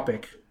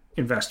philanthropic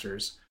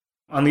investors.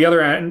 On the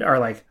other end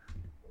are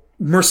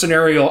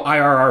mercenarial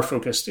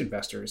IRR-focused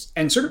investors.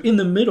 And sort of in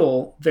the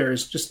middle,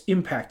 there's just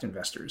impact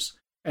investors.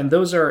 And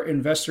those are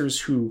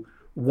investors who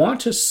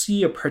want to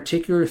see a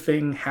particular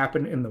thing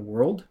happen in the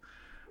world,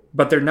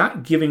 but they're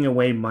not giving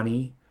away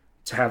money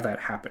to have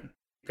that happen.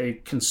 They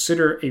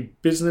consider a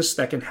business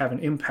that can have an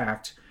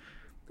impact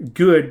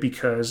good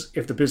because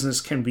if the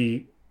business can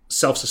be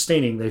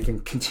self-sustaining, they can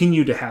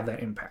continue to have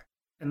that impact.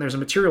 And there's a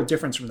material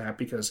difference from that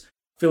because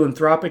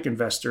philanthropic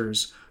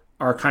investors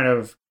are kind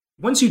of,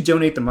 once you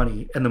donate the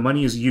money and the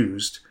money is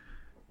used,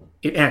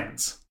 it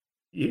ends.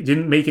 You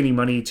didn't make any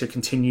money to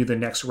continue the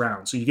next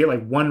round. So you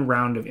get one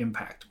round of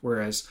impact.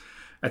 Whereas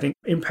I think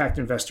impact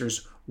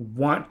investors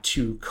want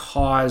to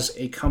cause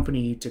a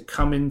company to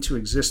come into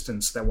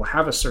existence that will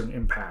have a certain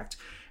impact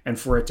and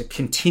for it to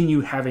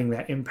continue having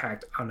that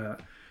impact on a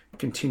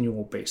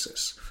continual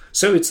basis.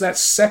 So it's that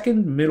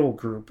second middle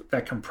group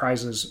that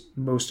comprises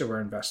most of our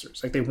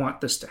investors. They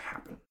want this to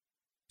happen.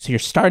 So you're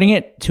starting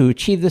it to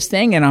achieve this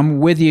thing, and I'm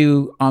with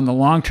you on the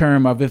long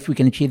term of if we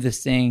can achieve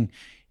this thing,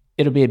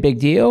 it'll be a big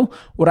deal.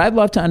 What I'd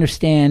love to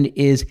understand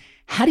is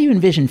how do you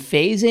envision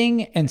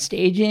phasing and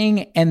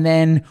staging, and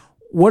then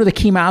what are the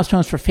key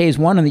milestones for phase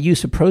one and the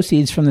use of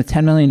proceeds from the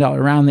 $10 million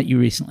round that you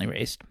recently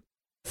raised?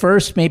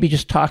 First, maybe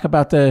just talk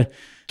about the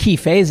key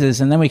phases,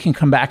 and then we can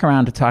come back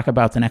around to talk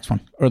about the next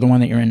one or the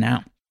one that you're in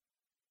now.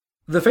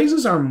 The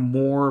phases are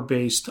more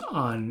based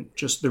on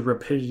just the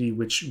rapidity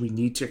which we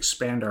need to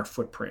expand our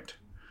footprint.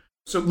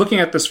 So looking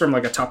at this from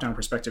a top-down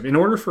perspective, in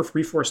order for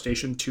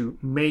reforestation to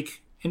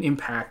make an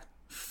impact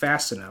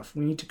fast enough,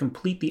 we need to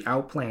complete the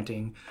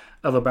outplanting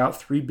of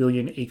about 3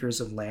 billion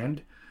acres of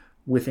land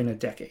within a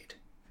decade.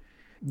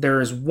 There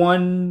is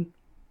one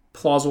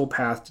plausible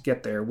path to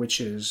get there,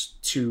 which is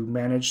to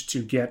manage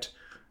to get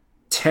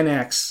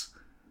 10x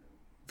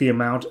the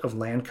amount of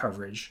land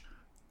coverage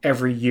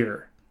every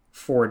year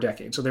for a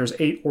decade. So there's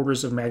 8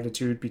 orders of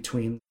magnitude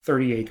between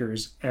 30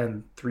 acres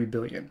and 3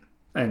 billion.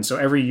 And so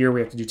every year we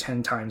have to do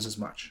 10 times as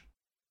much.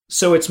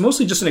 So it's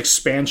mostly just an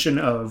expansion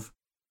of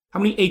how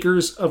many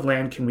acres of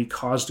land can we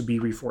cause to be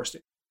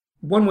reforested.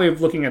 One way of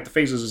looking at the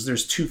phases is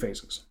there's 2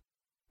 phases.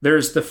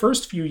 There's the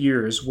first few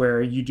years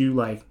where you do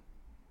like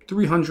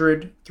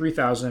 300,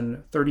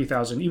 3,000,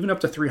 30,000, even up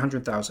to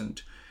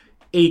 300,000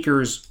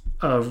 acres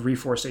of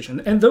reforestation.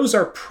 And those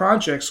are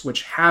projects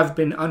which have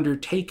been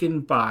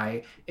undertaken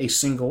by a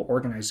single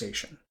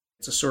organization.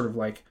 It's a sort of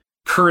like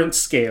current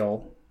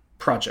scale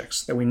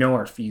projects that we know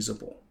are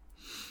feasible.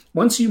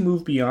 Once you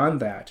move beyond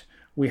that,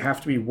 we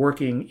have to be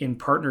working in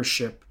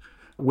partnership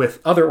with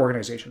other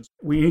organizations.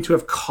 We need to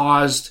have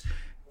caused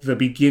the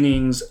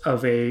beginnings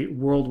of a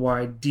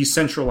worldwide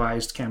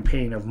decentralized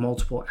campaign of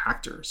multiple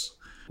actors.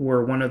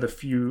 We're one of the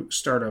few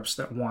startups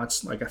that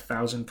wants like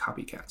 1,000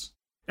 copycats.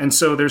 And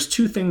so there's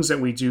two things that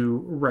we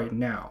do right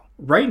now.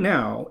 Right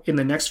now, in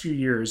the next few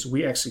years,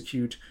 we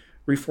execute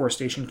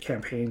reforestation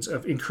campaigns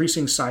of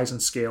increasing size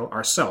and scale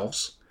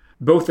ourselves,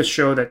 both to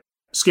show that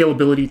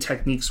scalability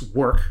techniques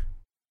work.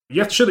 You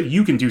have to show that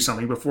you can do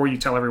something before you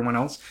tell everyone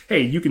else,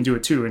 hey, you can do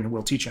it too, and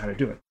we'll teach you how to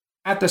do it.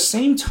 At the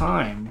same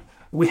time,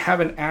 we have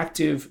an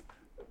active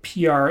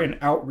PR and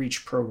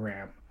outreach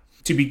program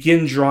to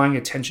begin drawing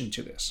attention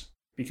to this.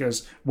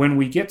 Because when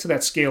we get to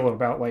that scale of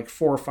about like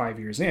 4 or 5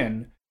 years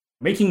in,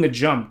 making the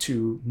jump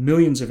to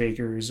millions of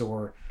acres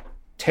or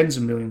tens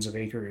of millions of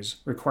acres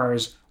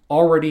requires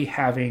already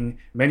having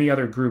many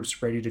other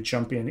groups ready to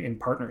jump in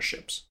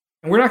partnerships.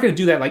 And we're not going to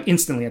do that like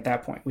instantly at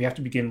that point. We have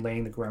to begin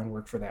laying the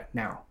groundwork for that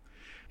now.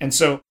 And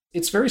so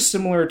it's very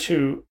similar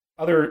to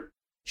other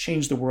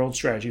change the world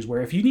strategies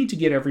where if you need to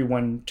get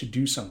everyone to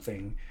do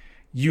something,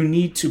 you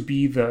need to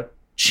be the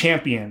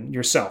champion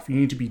yourself. You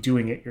need to be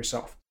doing it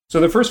yourself. So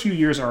the first few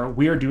years are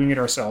we are doing it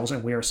ourselves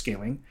and we are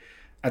scaling.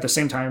 At the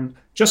same time,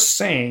 just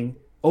saying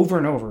over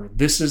and over,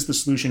 this is the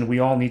solution. We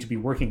all need to be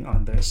working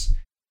on this.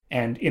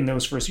 And in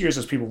those first years,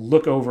 as people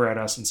look over at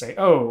us and say,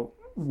 oh,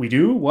 we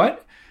do?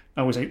 What?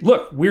 I would say,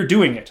 look, we're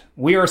doing it.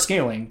 We are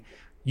scaling.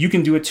 You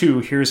can do it too.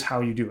 Here's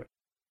how you do it.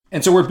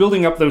 And so we're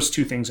building up those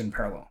two things in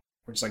parallel.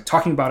 We're just like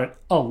talking about it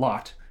a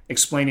lot,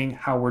 explaining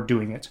how we're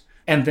doing it,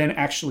 and then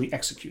actually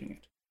executing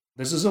it.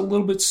 This is a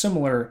little bit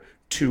similar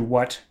to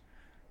what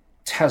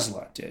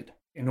Tesla did.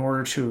 In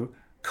order to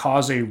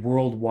cause a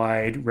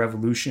worldwide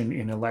revolution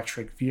in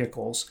electric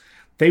vehicles,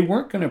 they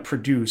weren't going to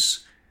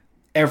produce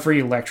every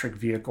electric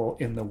vehicle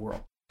in the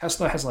world.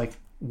 Tesla has like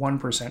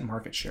 1%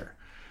 market share,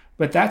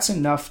 but that's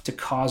enough to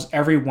cause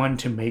everyone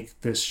to make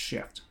this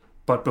shift.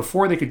 But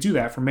before they could do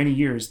that, for many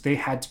years, they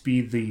had to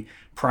be the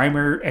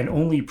primary and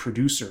only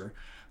producer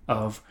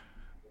of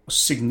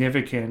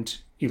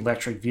significant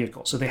electric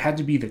vehicles. So they had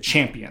to be the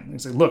champion. They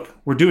say, look,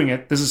 we're doing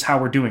it. This is how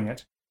we're doing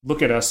it.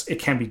 Look at us. It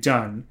can be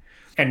done.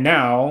 And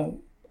now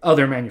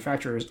other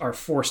manufacturers are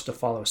forced to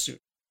follow suit.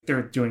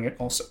 They're doing it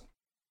also.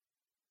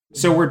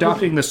 So we're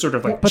adopting this sort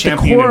of like but the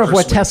core of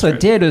what Tesla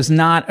did is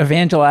not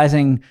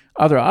evangelizing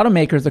other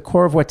automakers. The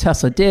core of what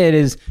Tesla did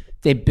is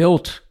they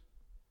built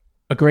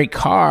a great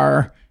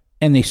car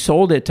and they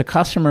sold it to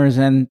customers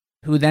and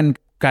who then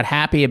got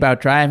happy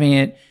about driving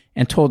it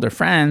and told their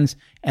friends,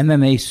 and then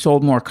they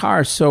sold more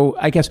cars. So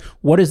I guess,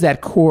 what is that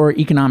core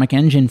economic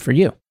engine for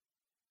you?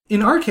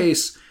 In our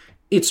case,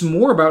 it's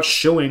more about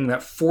showing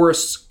that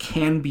forests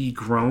can be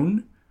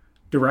grown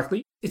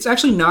directly. It's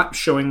actually not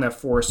showing that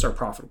forests are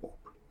profitable.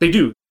 They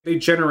do. They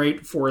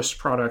generate forest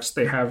products.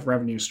 They have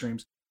revenue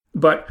streams.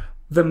 But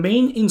the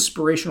main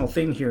inspirational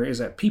thing here is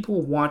that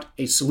people want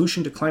a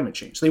solution to climate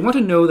change. They want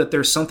to know that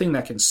there's something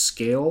that can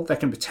scale, that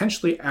can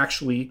potentially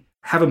actually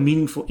have a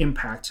meaningful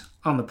impact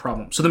on the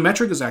problem. So the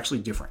metric is actually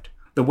different.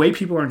 The way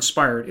people are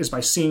inspired is by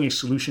seeing a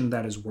solution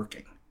that is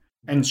working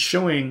and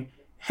showing,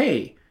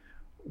 hey,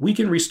 we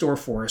can restore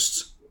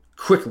forests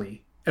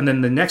quickly. And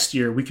then the next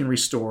year we can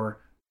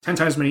restore 10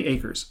 times as many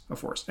acres of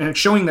forest. And it's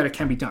showing that it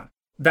can be done.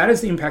 That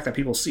is the impact that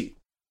people see.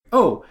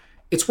 Oh,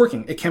 it's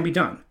working. It can be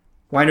done.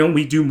 Why don't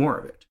we do more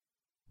of it?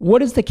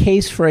 What is the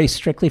case for a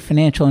strictly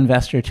financial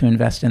investor to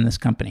invest in this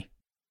company?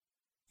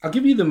 I'll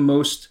give you the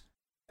most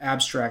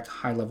abstract,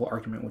 high-level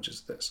argument, which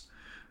is this.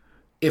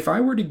 If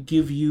I were to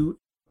give you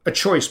a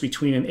choice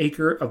between an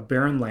acre of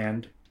barren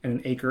land and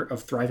an acre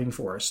of thriving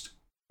forest,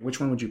 which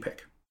one would you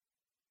pick?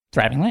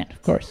 Thriving land,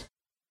 of course.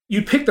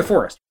 You'd pick the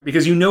forest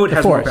because you know it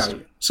has more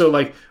value. So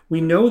like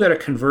we know that a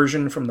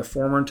conversion from the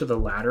former to the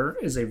latter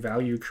is a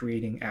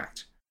value-creating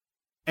act.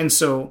 And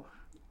so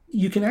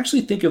you can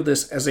actually think of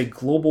this as a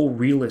global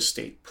real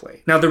estate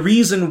play. Now, the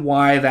reason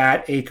why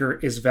that acre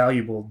is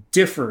valuable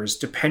differs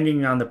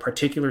depending on the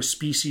particular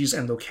species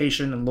and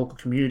location and local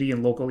community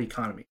and local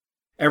economy.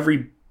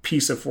 Every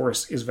piece of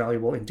forest is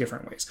valuable in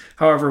different ways.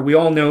 However, we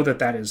all know that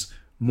that is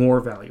more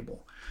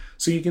valuable.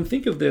 So you can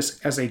think of this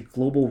as a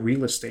global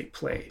real estate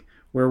play,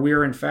 where we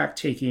are in fact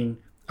taking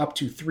up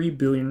to 3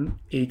 billion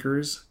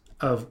acres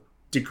of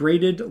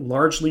degraded,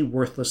 largely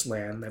worthless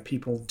land that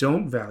people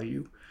don't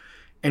value,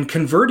 and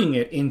converting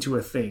it into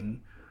a thing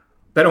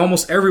that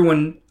almost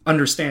everyone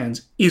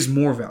understands is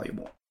more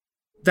valuable.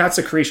 That's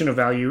a creation of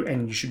value,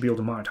 and you should be able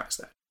to monetize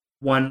that.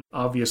 One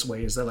obvious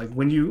way is that like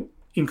when you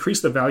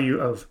increase the value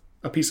of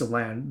a piece of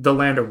land, the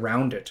land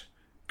around it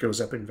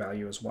goes up in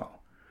value as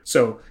well.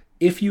 So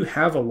if you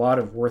have a lot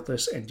of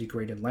worthless and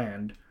degraded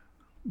land,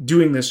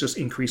 doing this just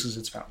increases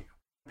its value.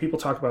 People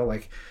talk about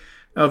like,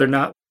 oh, they're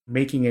not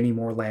making any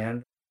more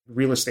land.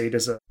 Real estate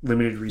is a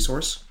limited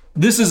resource.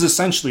 This is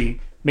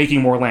essentially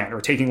making more land,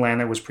 or taking land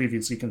that was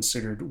previously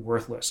considered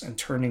worthless and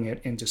turning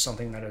it into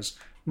something that is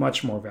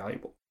much more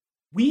valuable.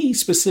 We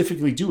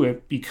specifically do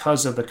it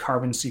because of the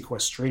carbon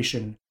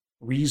sequestration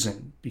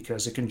reason,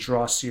 because it can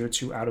draw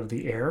CO2 out of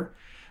the air.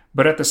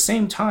 But at the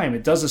same time,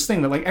 it does this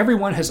thing that like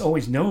everyone has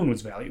always known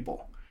was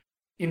valuable.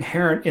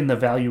 Inherent in the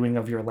valuing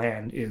of your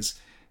land is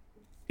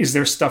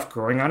there stuff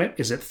growing on it?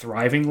 Is it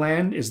thriving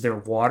land? Is there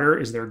water?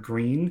 Is there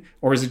green?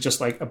 Or is it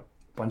just like a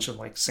bunch of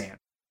like sand?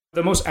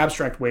 The most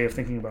abstract way of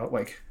thinking about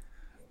like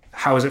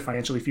how is it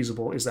financially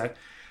feasible is that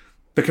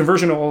the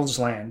conversion of all this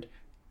land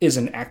is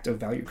an act of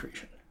value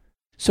creation.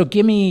 So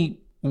give me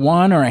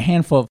one or a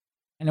handful of,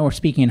 I know we're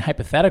speaking in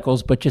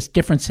hypotheticals, but just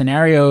different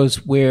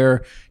scenarios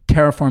where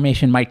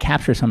terraformation might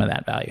capture some of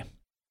that value.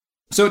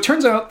 So it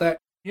turns out that,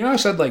 I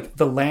said like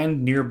the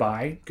land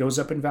nearby goes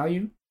up in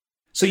value.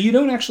 So you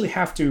don't actually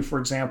have to, for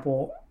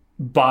example,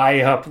 buy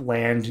up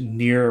land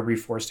near a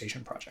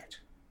reforestation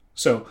project.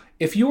 So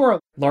if you are a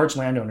large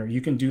landowner,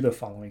 you can do the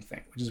following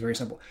thing, which is very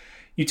simple.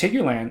 You take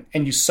your land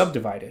and you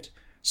subdivide it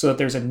so that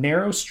there's a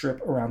narrow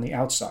strip around the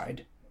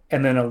outside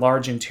and then a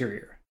large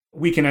interior.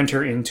 We can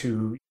enter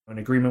into an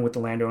agreement with the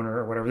landowner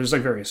or whatever. There's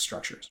like various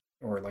structures,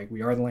 or like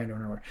we are the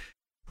landowner.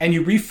 And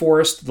you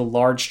reforest the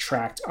large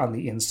tract on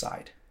the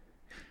inside.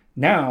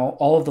 Now,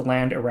 all of the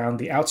land around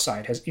the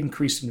outside has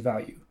increased in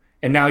value.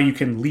 And now you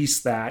can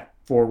lease that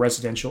for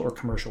residential or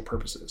commercial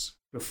purposes.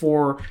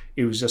 Before,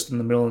 it was just in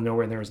the middle of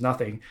nowhere and there was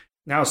nothing.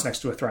 Now it's next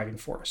to a thriving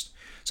forest.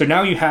 So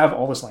now you have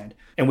all this land,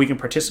 and we can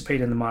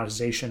participate in the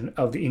monetization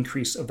of the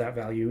increase of that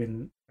value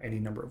in any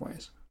number of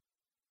ways.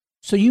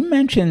 So you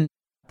mentioned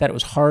that it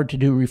was hard to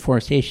do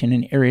reforestation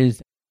in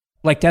areas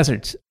like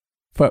deserts,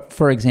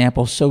 for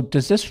example. So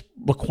does this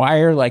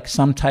require like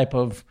some type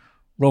of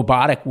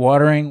robotic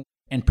watering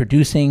and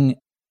producing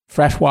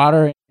fresh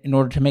water in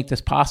order to make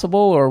this possible?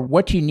 Or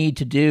what do you need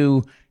to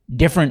do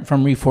different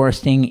from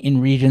reforesting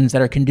in regions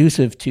that are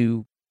conducive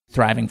to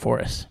thriving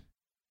forests?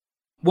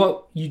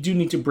 Well, you do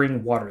need to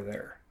bring water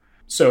there.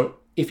 So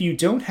if you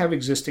don't have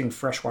existing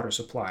freshwater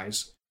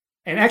supplies,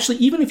 and actually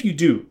even if you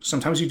do,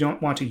 sometimes you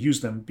don't want to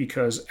use them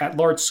because at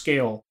large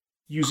scale,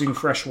 using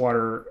fresh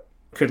water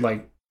could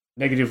like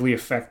negatively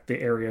affect the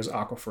area's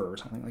aquifer or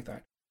something like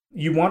that.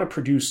 You want to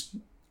produce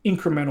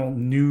incremental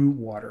new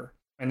water.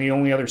 And the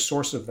only other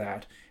source of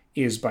that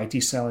is by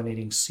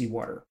desalinating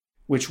seawater,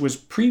 which was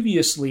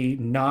previously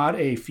not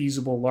a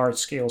feasible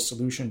large-scale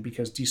solution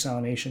because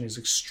desalination is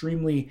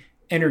extremely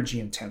energy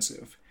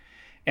intensive.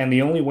 And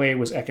the only way it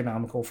was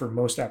economical for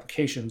most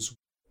applications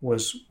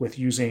was with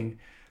using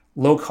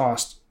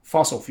low-cost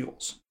fossil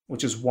fuels,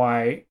 which is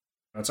why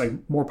it's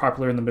like more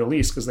popular in the Middle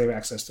East because they have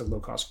access to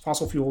low-cost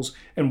fossil fuels,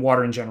 and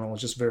water in general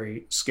is just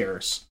very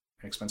scarce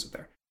and expensive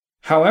there.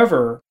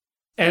 However,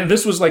 and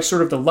this was like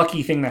sort of the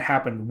lucky thing that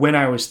happened when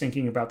I was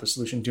thinking about the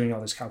solution, doing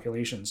all these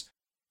calculations,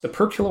 the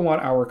per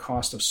kilowatt hour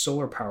cost of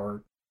solar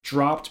power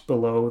dropped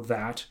below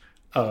that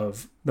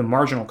of the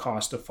marginal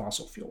cost of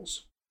fossil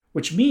fuels,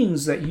 which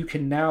means that you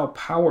can now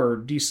power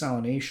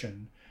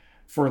desalination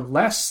for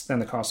less than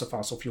the cost of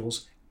fossil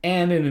fuels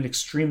and in an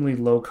extremely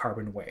low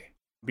carbon way.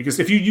 Because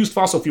if you used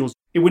fossil fuels,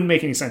 it wouldn't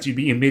make any sense. You'd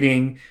be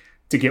emitting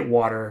to get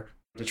water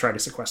to try to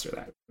sequester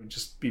that. It would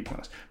just be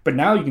pointless. But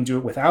now you can do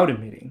it without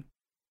emitting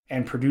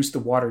and produce the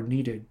water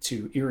needed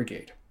to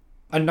irrigate.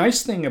 A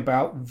nice thing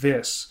about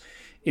this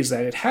is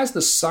that it has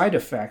the side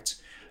effect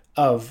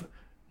of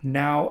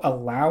now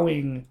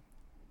allowing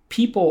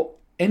people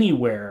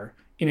anywhere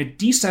in a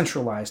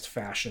decentralized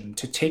fashion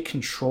to take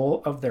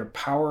control of their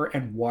power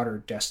and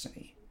water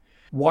destiny.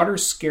 Water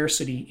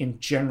scarcity in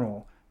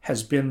general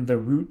has been the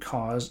root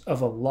cause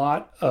of a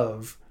lot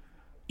of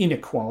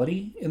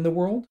inequality in the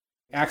world.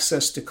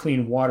 Access to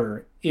clean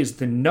water is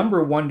the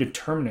number one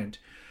determinant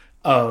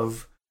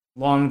of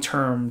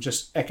long-term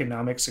just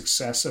economic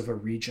success of a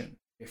region.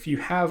 If you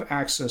have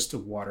access to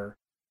water,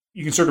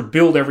 you can sort of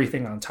build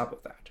everything on top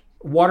of that.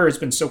 Water has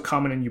been so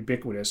common and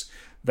ubiquitous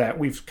that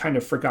we've kind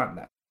of forgotten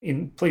that.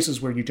 In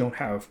places where you don't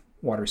have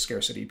water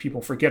scarcity,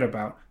 people forget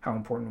about how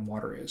important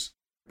water is.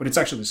 But it's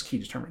actually this key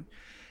determinant.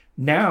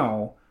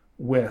 Now,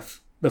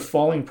 with the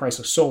falling price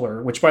of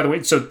solar, which, by the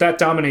way, so that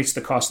dominates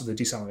the cost of the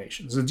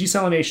desalination. So the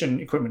desalination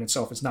equipment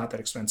itself is not that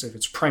expensive.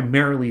 It's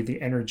primarily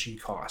the energy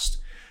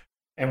cost.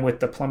 And with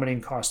the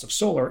plummeting cost of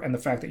solar and the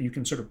fact that you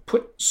can sort of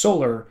put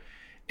solar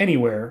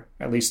anywhere,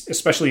 at least,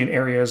 especially in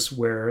areas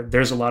where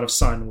there's a lot of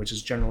sun, which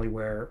is generally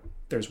where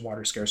there's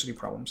water scarcity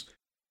problems,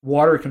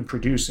 water can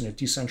produce in a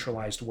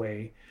decentralized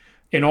way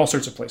in all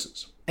sorts of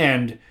places.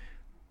 And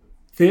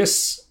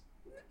this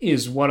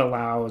is what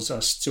allows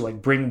us to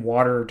like bring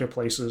water to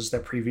places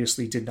that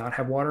previously did not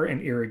have water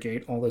and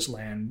irrigate all this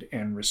land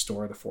and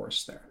restore the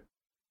forests there.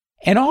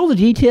 And all the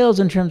details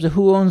in terms of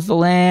who owns the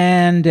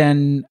land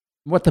and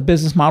what the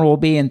business model will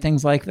be and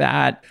things like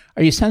that,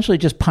 are you essentially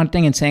just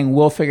punting and saying,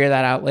 we'll figure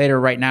that out later?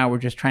 Right now, we're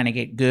just trying to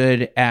get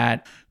good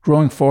at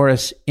growing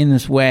forests in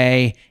this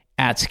way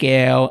at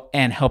scale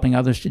and helping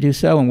others to do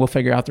so, and we'll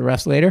figure out the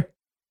rest later?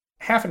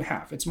 Half and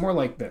half. It's more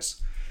like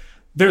this.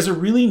 There's a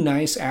really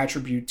nice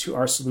attribute to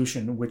our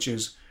solution, which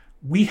is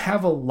we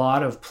have a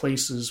lot of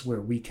places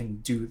where we can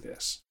do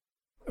this.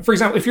 For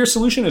example, if your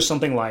solution is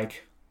something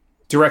like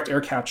direct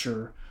air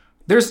capture,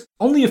 there's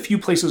only a few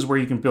places where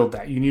you can build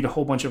that. You need a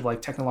whole bunch of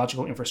like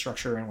technological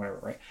infrastructure and whatever,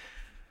 right?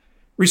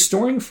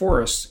 Restoring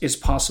forests is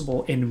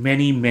possible in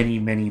many, many,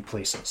 many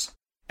places.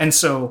 And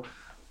so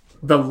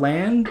the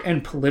land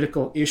and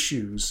political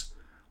issues,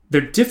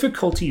 their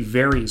difficulty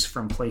varies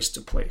from place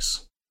to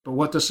place. But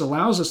what this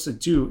allows us to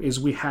do is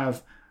we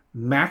have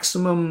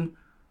maximum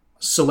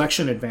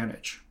selection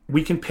advantage.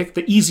 We can pick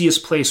the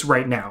easiest place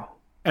right now.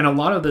 And a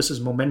lot of this is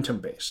momentum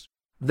based.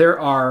 There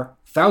are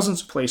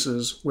thousands of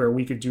places where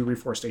we could do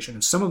reforestation,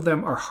 and some of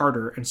them are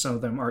harder and some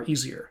of them are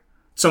easier.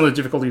 Some of the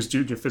difficulties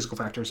due to physical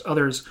factors,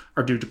 others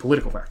are due to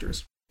political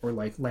factors, or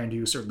like land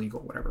use or legal,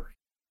 whatever.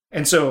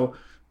 And so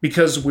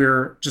because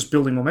we're just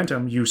building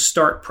momentum, you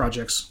start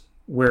projects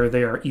where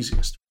they are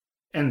easiest.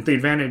 And the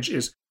advantage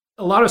is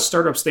a lot of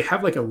startups, they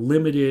have like a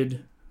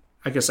limited,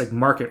 I guess, like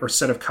market or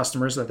set of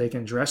customers that they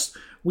can address.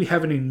 We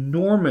have an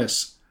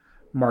enormous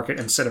market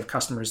and set of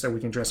customers that we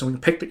can address, and we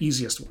can pick the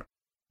easiest one.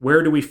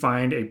 Where do we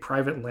find a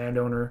private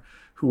landowner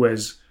who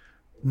is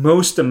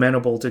most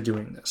amenable to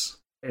doing this?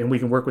 And we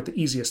can work with the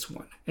easiest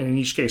one. And in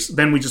each case,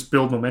 then we just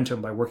build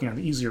momentum by working on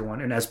the easier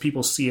one. And as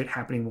people see it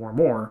happening more and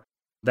more,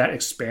 that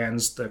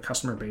expands the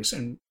customer base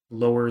and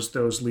lowers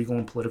those legal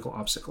and political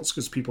obstacles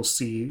because people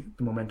see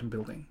the momentum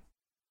building.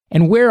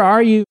 And where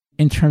are you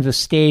in terms of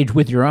stage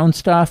with your own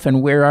stuff?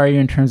 And where are you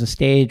in terms of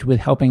stage with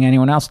helping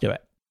anyone else do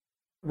it?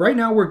 Right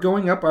now, we're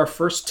going up our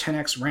first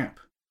 10x ramp.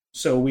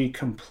 So we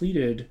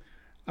completed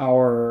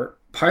our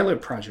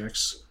pilot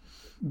projects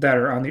that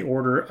are on the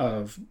order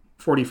of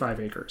 45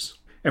 acres.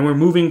 And we're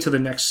moving to the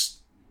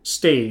next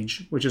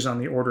stage, which is on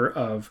the order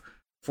of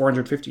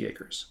 450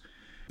 acres.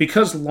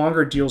 Because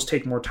longer deals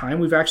take more time,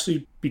 we've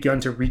actually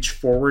begun to reach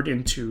forward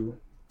into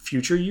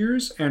future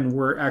years, and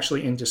we're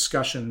actually in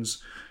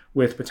discussions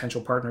with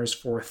potential partners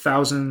for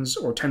thousands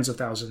or tens of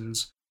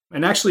thousands,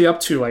 and actually up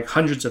to like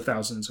hundreds of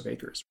thousands of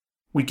acres.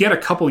 We get a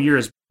couple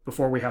years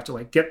before we have to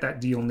like get that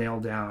deal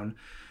nailed down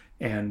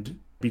and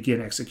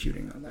begin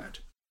executing on that.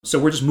 So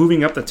we're just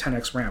moving up the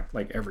 10x ramp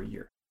like every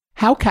year.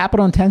 How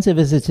capital intensive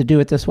is it to do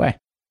it this way?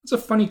 It's a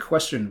funny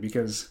question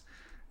because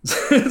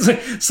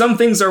some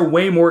things are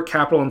way more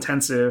capital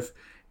intensive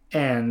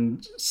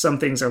and some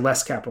things are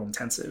less capital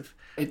intensive.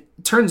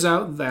 It turns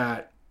out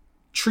that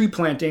tree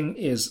planting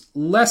is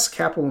less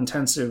capital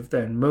intensive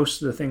than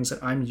most of the things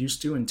that I'm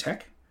used to in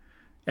tech.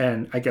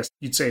 And I guess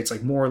you'd say it's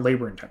like more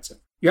labor intensive.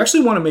 You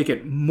actually want to make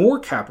it more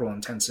capital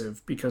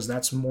intensive because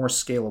that's more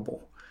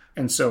scalable.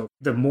 And so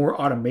the more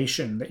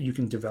automation that you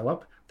can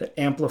develop that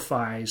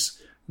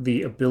amplifies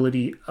the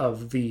ability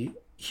of the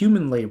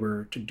human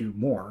labor to do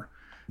more,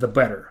 the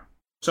better.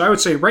 So I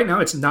would say right now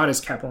it's not as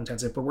capital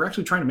intensive, but we're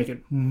actually trying to make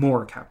it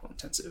more capital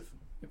intensive,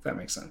 if that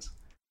makes sense.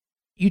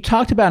 You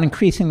talked about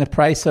increasing the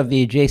price of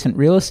the adjacent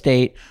real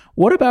estate.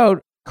 What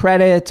about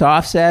credits,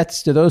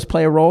 offsets? Do those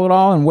play a role at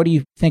all? And what do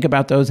you think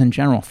about those in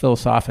general,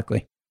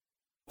 philosophically?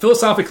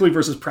 Philosophically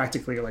versus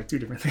practically are like two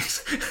different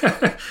things.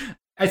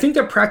 I think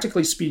that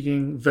practically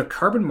speaking, the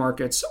carbon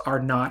markets are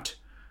not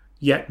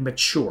yet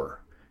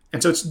mature.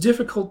 And so it's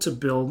difficult to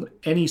build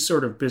any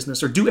sort of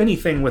business or do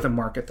anything with a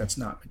market that's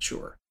not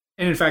mature.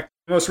 And in fact,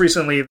 most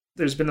recently,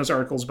 there's been those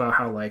articles about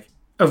how like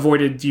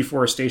avoided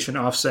deforestation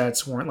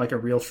offsets weren't like a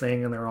real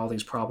thing and there are all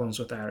these problems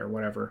with that or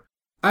whatever.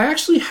 I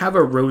actually have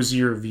a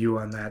rosier view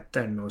on that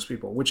than most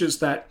people, which is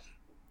that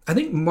I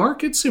think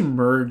markets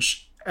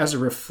emerge as a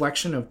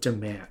reflection of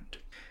demand.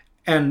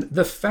 And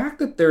the fact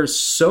that there's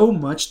so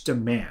much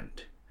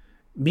demand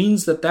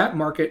means that that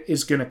market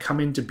is going to come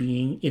into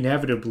being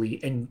inevitably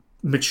and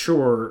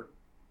mature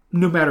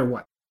no matter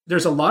what.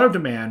 There's a lot of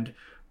demand.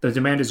 The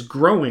demand is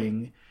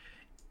growing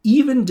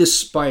even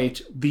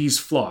despite these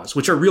flaws,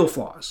 which are real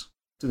flaws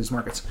to these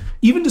markets.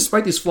 Even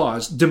despite these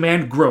flaws,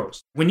 demand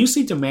grows. When you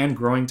see demand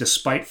growing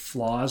despite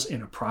flaws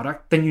in a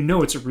product, then you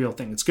know it's a real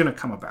thing. It's going to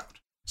come about.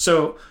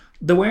 So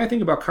the way I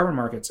think about carbon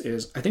markets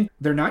is I think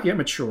they're not yet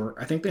mature.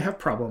 I think they have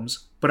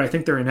problems, but I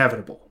think they're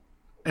inevitable.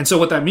 And so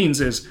what that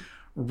means is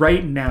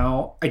right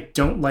now, I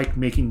don't like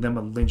making them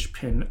a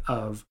linchpin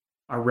of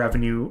our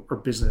revenue or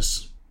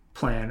business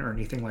plan or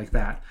anything like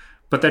that,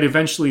 but that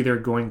eventually they're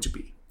going to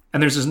be.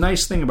 And there's this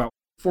nice thing about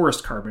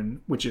forest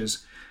carbon, which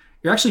is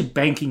you're actually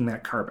banking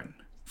that carbon.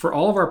 For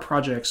all of our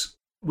projects,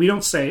 we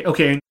don't say,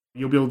 okay,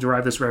 you'll be able to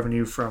derive this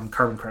revenue from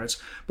carbon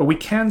credits, but we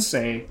can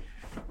say,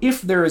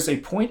 if there is a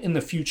point in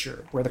the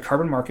future where the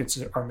carbon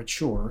markets are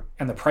mature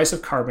and the price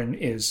of carbon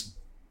is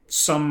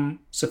some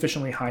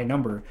sufficiently high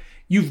number,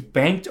 you've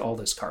banked all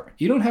this carbon.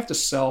 You don't have to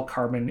sell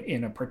carbon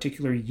in a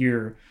particular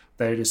year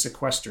that it is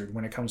sequestered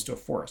when it comes to a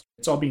forest.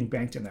 It's all being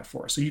banked in that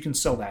forest. So you can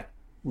sell that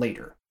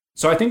later.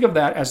 So I think of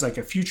that as like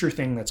a future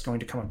thing that's going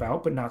to come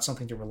about, but not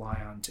something to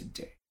rely on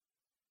today.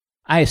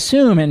 I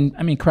assume, and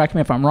I mean, correct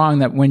me if I'm wrong,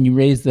 that when you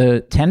raised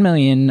the 10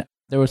 million,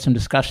 there was some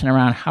discussion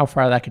around how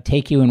far that could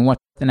take you and what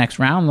the next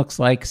round looks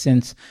like,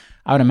 since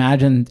I would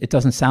imagine it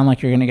doesn't sound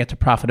like you're going to get to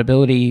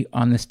profitability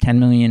on this 10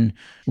 million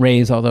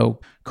raise, although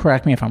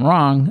correct me if I'm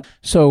wrong.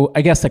 So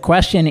I guess the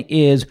question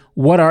is,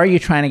 what are you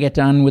trying to get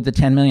done with the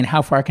 10 million?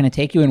 How far can it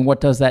take you? And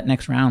what does that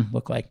next round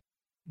look like?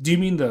 Do you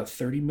mean the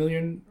 30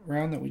 million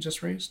round that we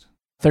just raised?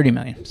 30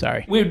 million,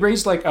 sorry. We had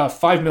raised like a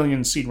 5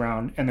 million seed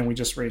round, and then we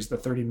just raised the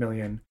 30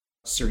 million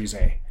Series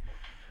A.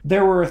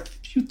 There were a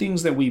few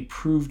things that we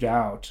proved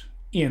out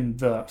in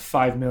the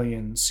 5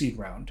 million seed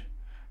round.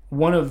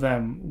 One of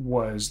them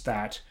was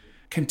that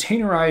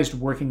containerized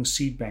working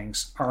seed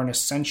banks are an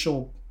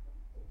essential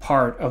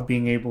part of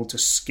being able to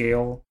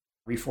scale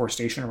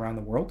reforestation around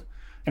the world.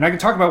 And I can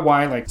talk about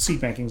why like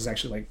seed banking is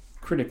actually like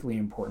critically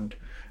important.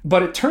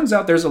 But it turns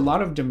out there's a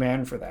lot of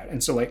demand for that.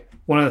 And so like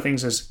one of the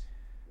things is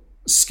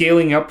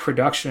scaling up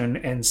production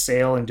and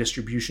sale and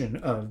distribution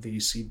of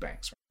these seed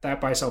banks. That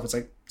by itself is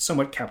like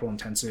somewhat capital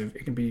intensive.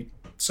 It can be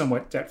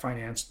somewhat debt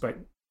financed, but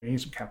you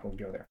need some capital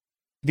to go there.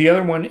 The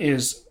other one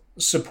is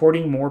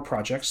supporting more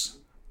projects.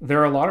 There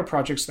are a lot of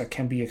projects that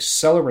can be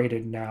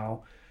accelerated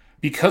now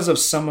because of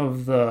some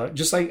of the,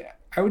 just like,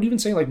 I would even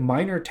say like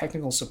minor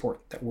technical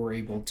support that we're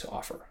able to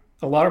offer.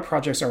 A lot of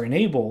projects are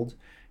enabled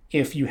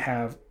if you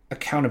have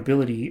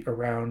accountability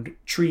around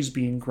trees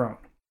being grown.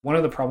 One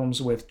of the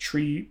problems with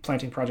tree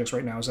planting projects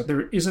right now is that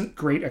there isn't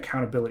great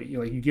accountability.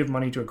 Like you give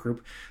money to a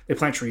group, they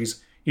plant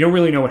trees, you don't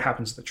really know what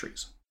happens to the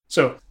trees.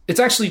 So it's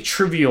actually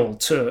trivial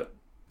to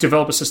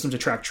develop a system to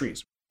track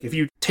trees. If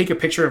you take a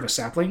picture of a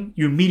sapling,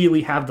 you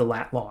immediately have the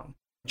lat long.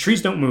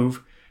 Trees don't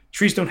move.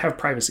 Trees don't have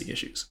privacy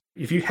issues.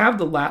 If you have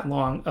the lat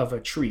long of a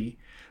tree,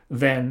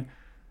 then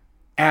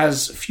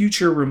as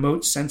future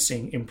remote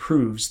sensing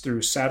improves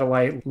through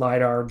satellite,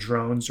 LiDAR,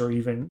 drones, or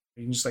even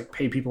you can just like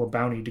pay people a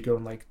bounty to go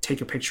and like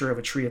take a picture of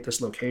a tree at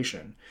this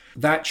location,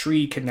 that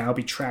tree can now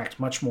be tracked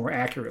much more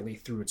accurately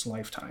through its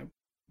lifetime.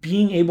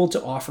 Being able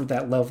to offer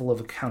that level of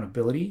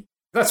accountability,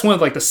 that's one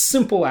of like the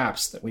simple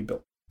apps that we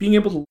built. Being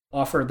able to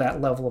offer that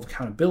level of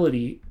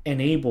accountability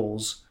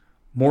enables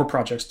more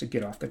projects to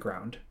get off the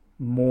ground,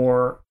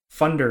 more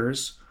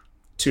funders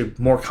to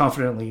more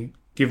confidently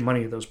give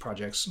money to those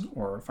projects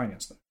or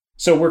finance them.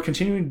 So we're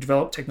continuing to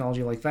develop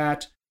technology like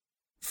that,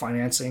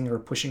 financing or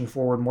pushing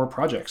forward more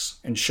projects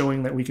and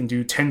showing that we can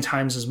do 10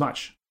 times as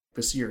much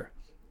this year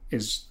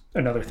is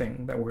another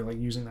thing that we're like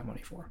using that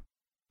money for.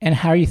 And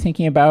how are you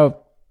thinking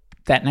about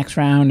that next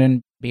round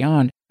and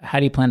beyond? How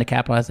do you plan to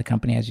capitalize the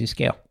company as you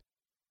scale?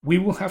 We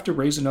will have to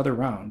raise another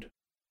round,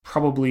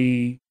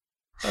 probably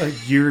a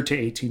year to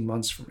 18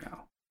 months from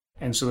now.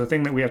 And so the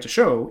thing that we have to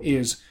show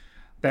is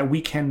that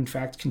we can, in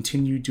fact,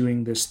 continue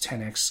doing this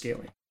 10x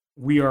scaling.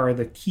 We are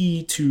the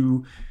key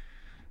to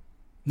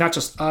not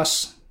just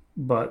us,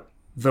 but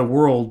the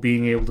world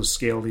being able to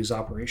scale these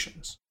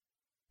operations.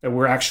 That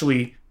we're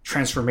actually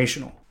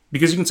transformational.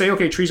 Because you can say,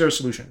 okay, trees are a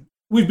solution.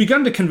 We've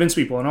begun to convince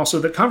people, and also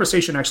the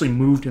conversation actually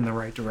moved in the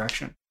right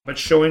direction. But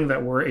showing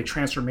that we're a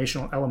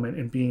transformational element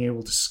and being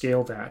able to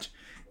scale that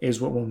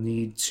is what we'll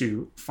need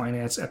to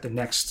finance at the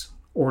next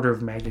order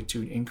of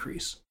magnitude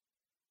increase.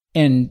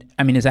 And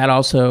I mean, is that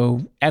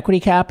also equity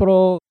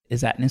capital?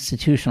 Is that an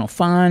institutional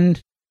fund?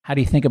 How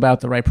do you think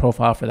about the right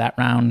profile for that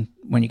round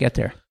when you get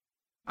there?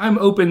 I'm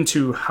open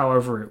to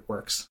however it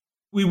works.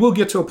 We will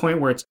get to a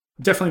point where it's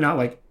definitely not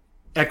like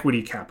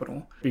equity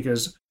capital,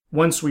 because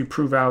once we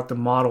prove out the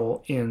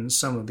model in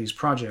some of these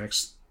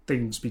projects, they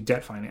can just be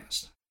debt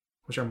financed,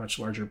 which are much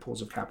larger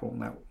pools of capital,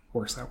 and that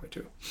works that way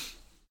too.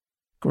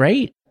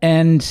 Great.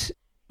 And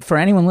for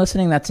anyone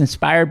listening that's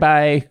inspired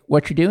by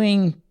what you're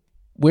doing,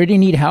 where do you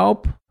need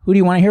help? Who do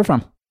you want to hear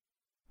from?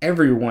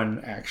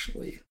 Everyone,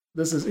 actually.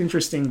 This is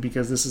interesting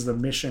because this is the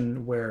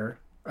mission where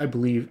I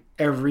believe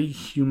every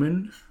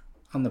human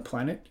on the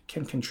planet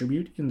can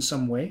contribute in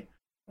some way,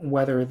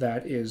 whether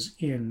that is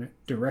in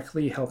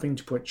directly helping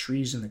to put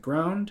trees in the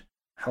ground,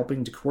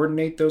 helping to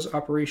coordinate those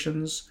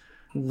operations,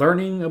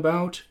 learning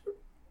about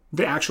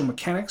the actual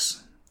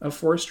mechanics of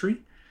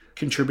forestry,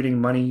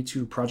 contributing money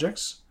to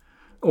projects,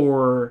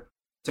 or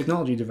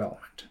technology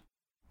development.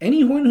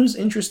 Anyone who's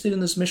interested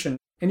in this mission,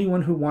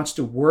 anyone who wants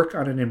to work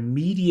on an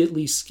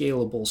immediately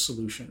scalable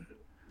solution,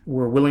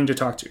 we're willing to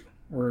talk to.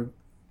 We're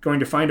going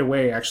to find a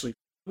way, actually.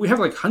 We have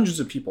like hundreds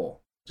of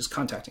people just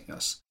contacting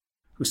us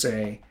who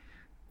say,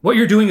 what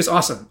you're doing is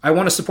awesome. I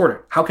want to support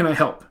it. How can I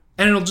help?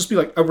 And it'll just be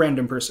like a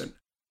random person.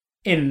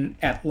 In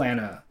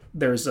Atlanta,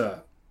 there's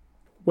a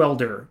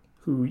welder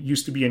who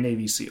used to be a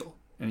Navy SEAL,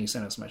 and he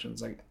sent us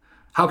messages like,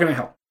 how can I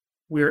help?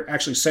 We're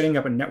actually setting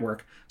up a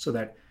network so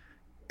that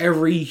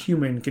every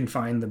human can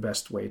find the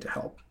best way to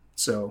help.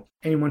 So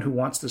anyone who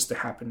wants this to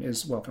happen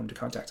is welcome to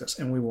contact us,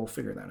 and we will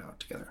figure that out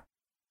together.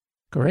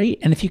 Great.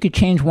 And if you could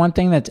change one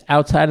thing that's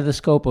outside of the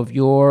scope of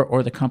your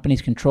or the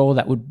company's control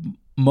that would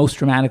most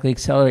dramatically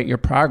accelerate your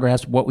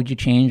progress, what would you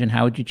change and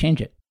how would you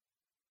change it?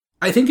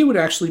 I think it would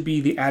actually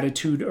be the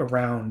attitude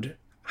around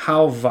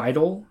how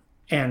vital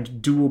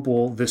and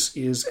doable this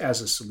is as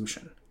a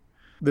solution.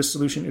 This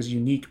solution is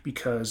unique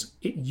because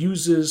it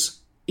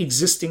uses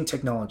existing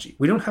technology.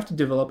 We don't have to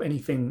develop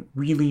anything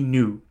really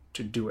new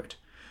to do it.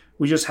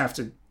 We just have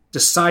to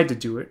decide to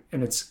do it,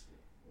 and it's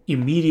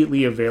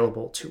immediately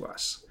available to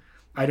us.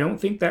 I don't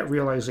think that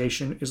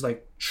realization is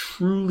like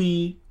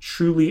truly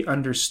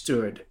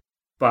understood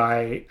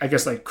by, I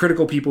guess, like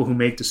critical people who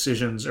make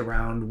decisions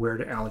around where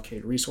to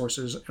allocate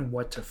resources and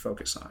what to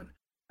focus on.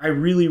 I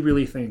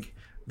really think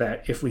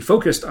that if we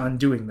focused on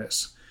doing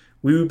this,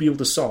 we would be able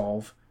to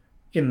solve,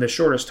 in the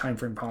shortest time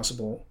frame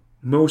possible,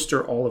 most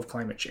or all of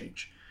climate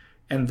change.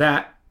 And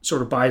that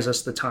sort of buys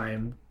us the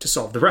time to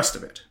solve the rest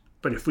of it.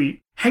 But if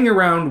we hang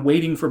around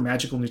waiting for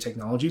magical new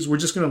technologies, we're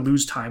just going to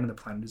lose time and the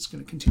planet is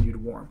going to continue to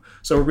warm.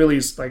 So it really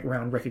is like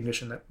around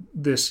recognition that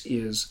this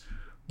is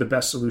the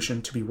best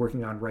solution to be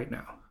working on right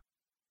now.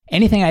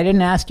 Anything I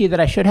didn't ask you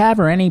that I should have,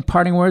 or any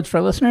parting words for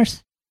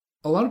listeners?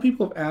 A lot of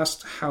people have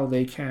asked how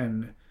they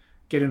can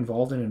get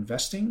involved in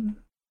investing.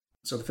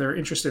 So if they're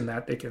interested in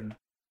that, they can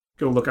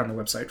go look on the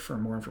website for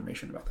more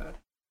information about that.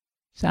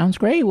 Sounds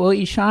great. Well,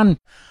 Ishan,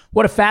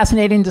 what a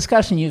fascinating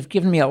discussion. You've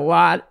given me a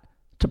lot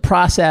to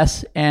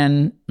process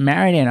and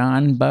marinate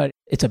on, but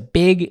it's a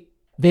big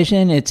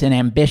vision. It's an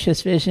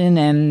ambitious vision,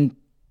 and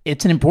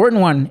it's an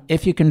important one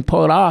if you can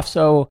pull it off.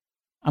 So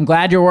I'm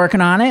glad you're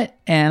working on it,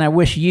 and I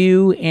wish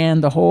you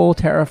and the whole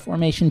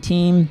Terraformation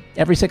team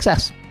every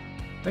success.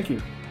 Thank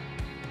you.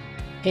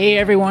 Hey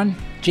everyone,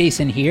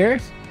 Jason here.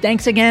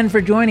 Thanks again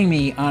for joining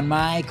me on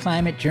my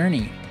climate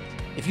journey.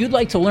 If you'd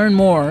like to learn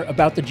more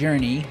about the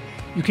journey,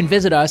 you can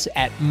visit us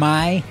at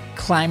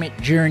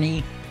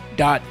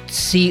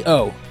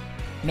myclimatejourney.co.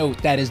 Note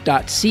that is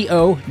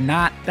 .co,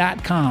 not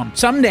 .com.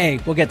 Someday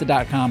we'll get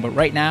the .com, but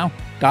right now,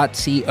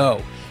 .co.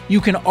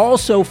 You can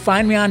also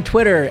find me on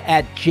Twitter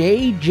at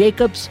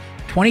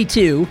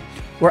jjacobs22,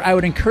 where I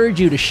would encourage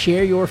you to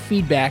share your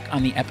feedback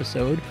on the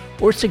episode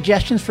or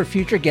suggestions for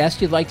future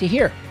guests you'd like to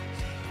hear.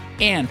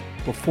 And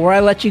before I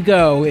let you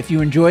go, if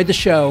you enjoyed the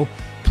show,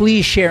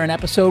 please share an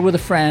episode with a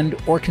friend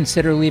or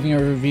consider leaving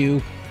a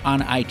review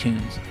on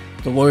iTunes.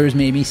 The lawyers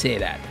made me say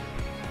that.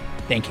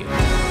 Thank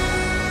you.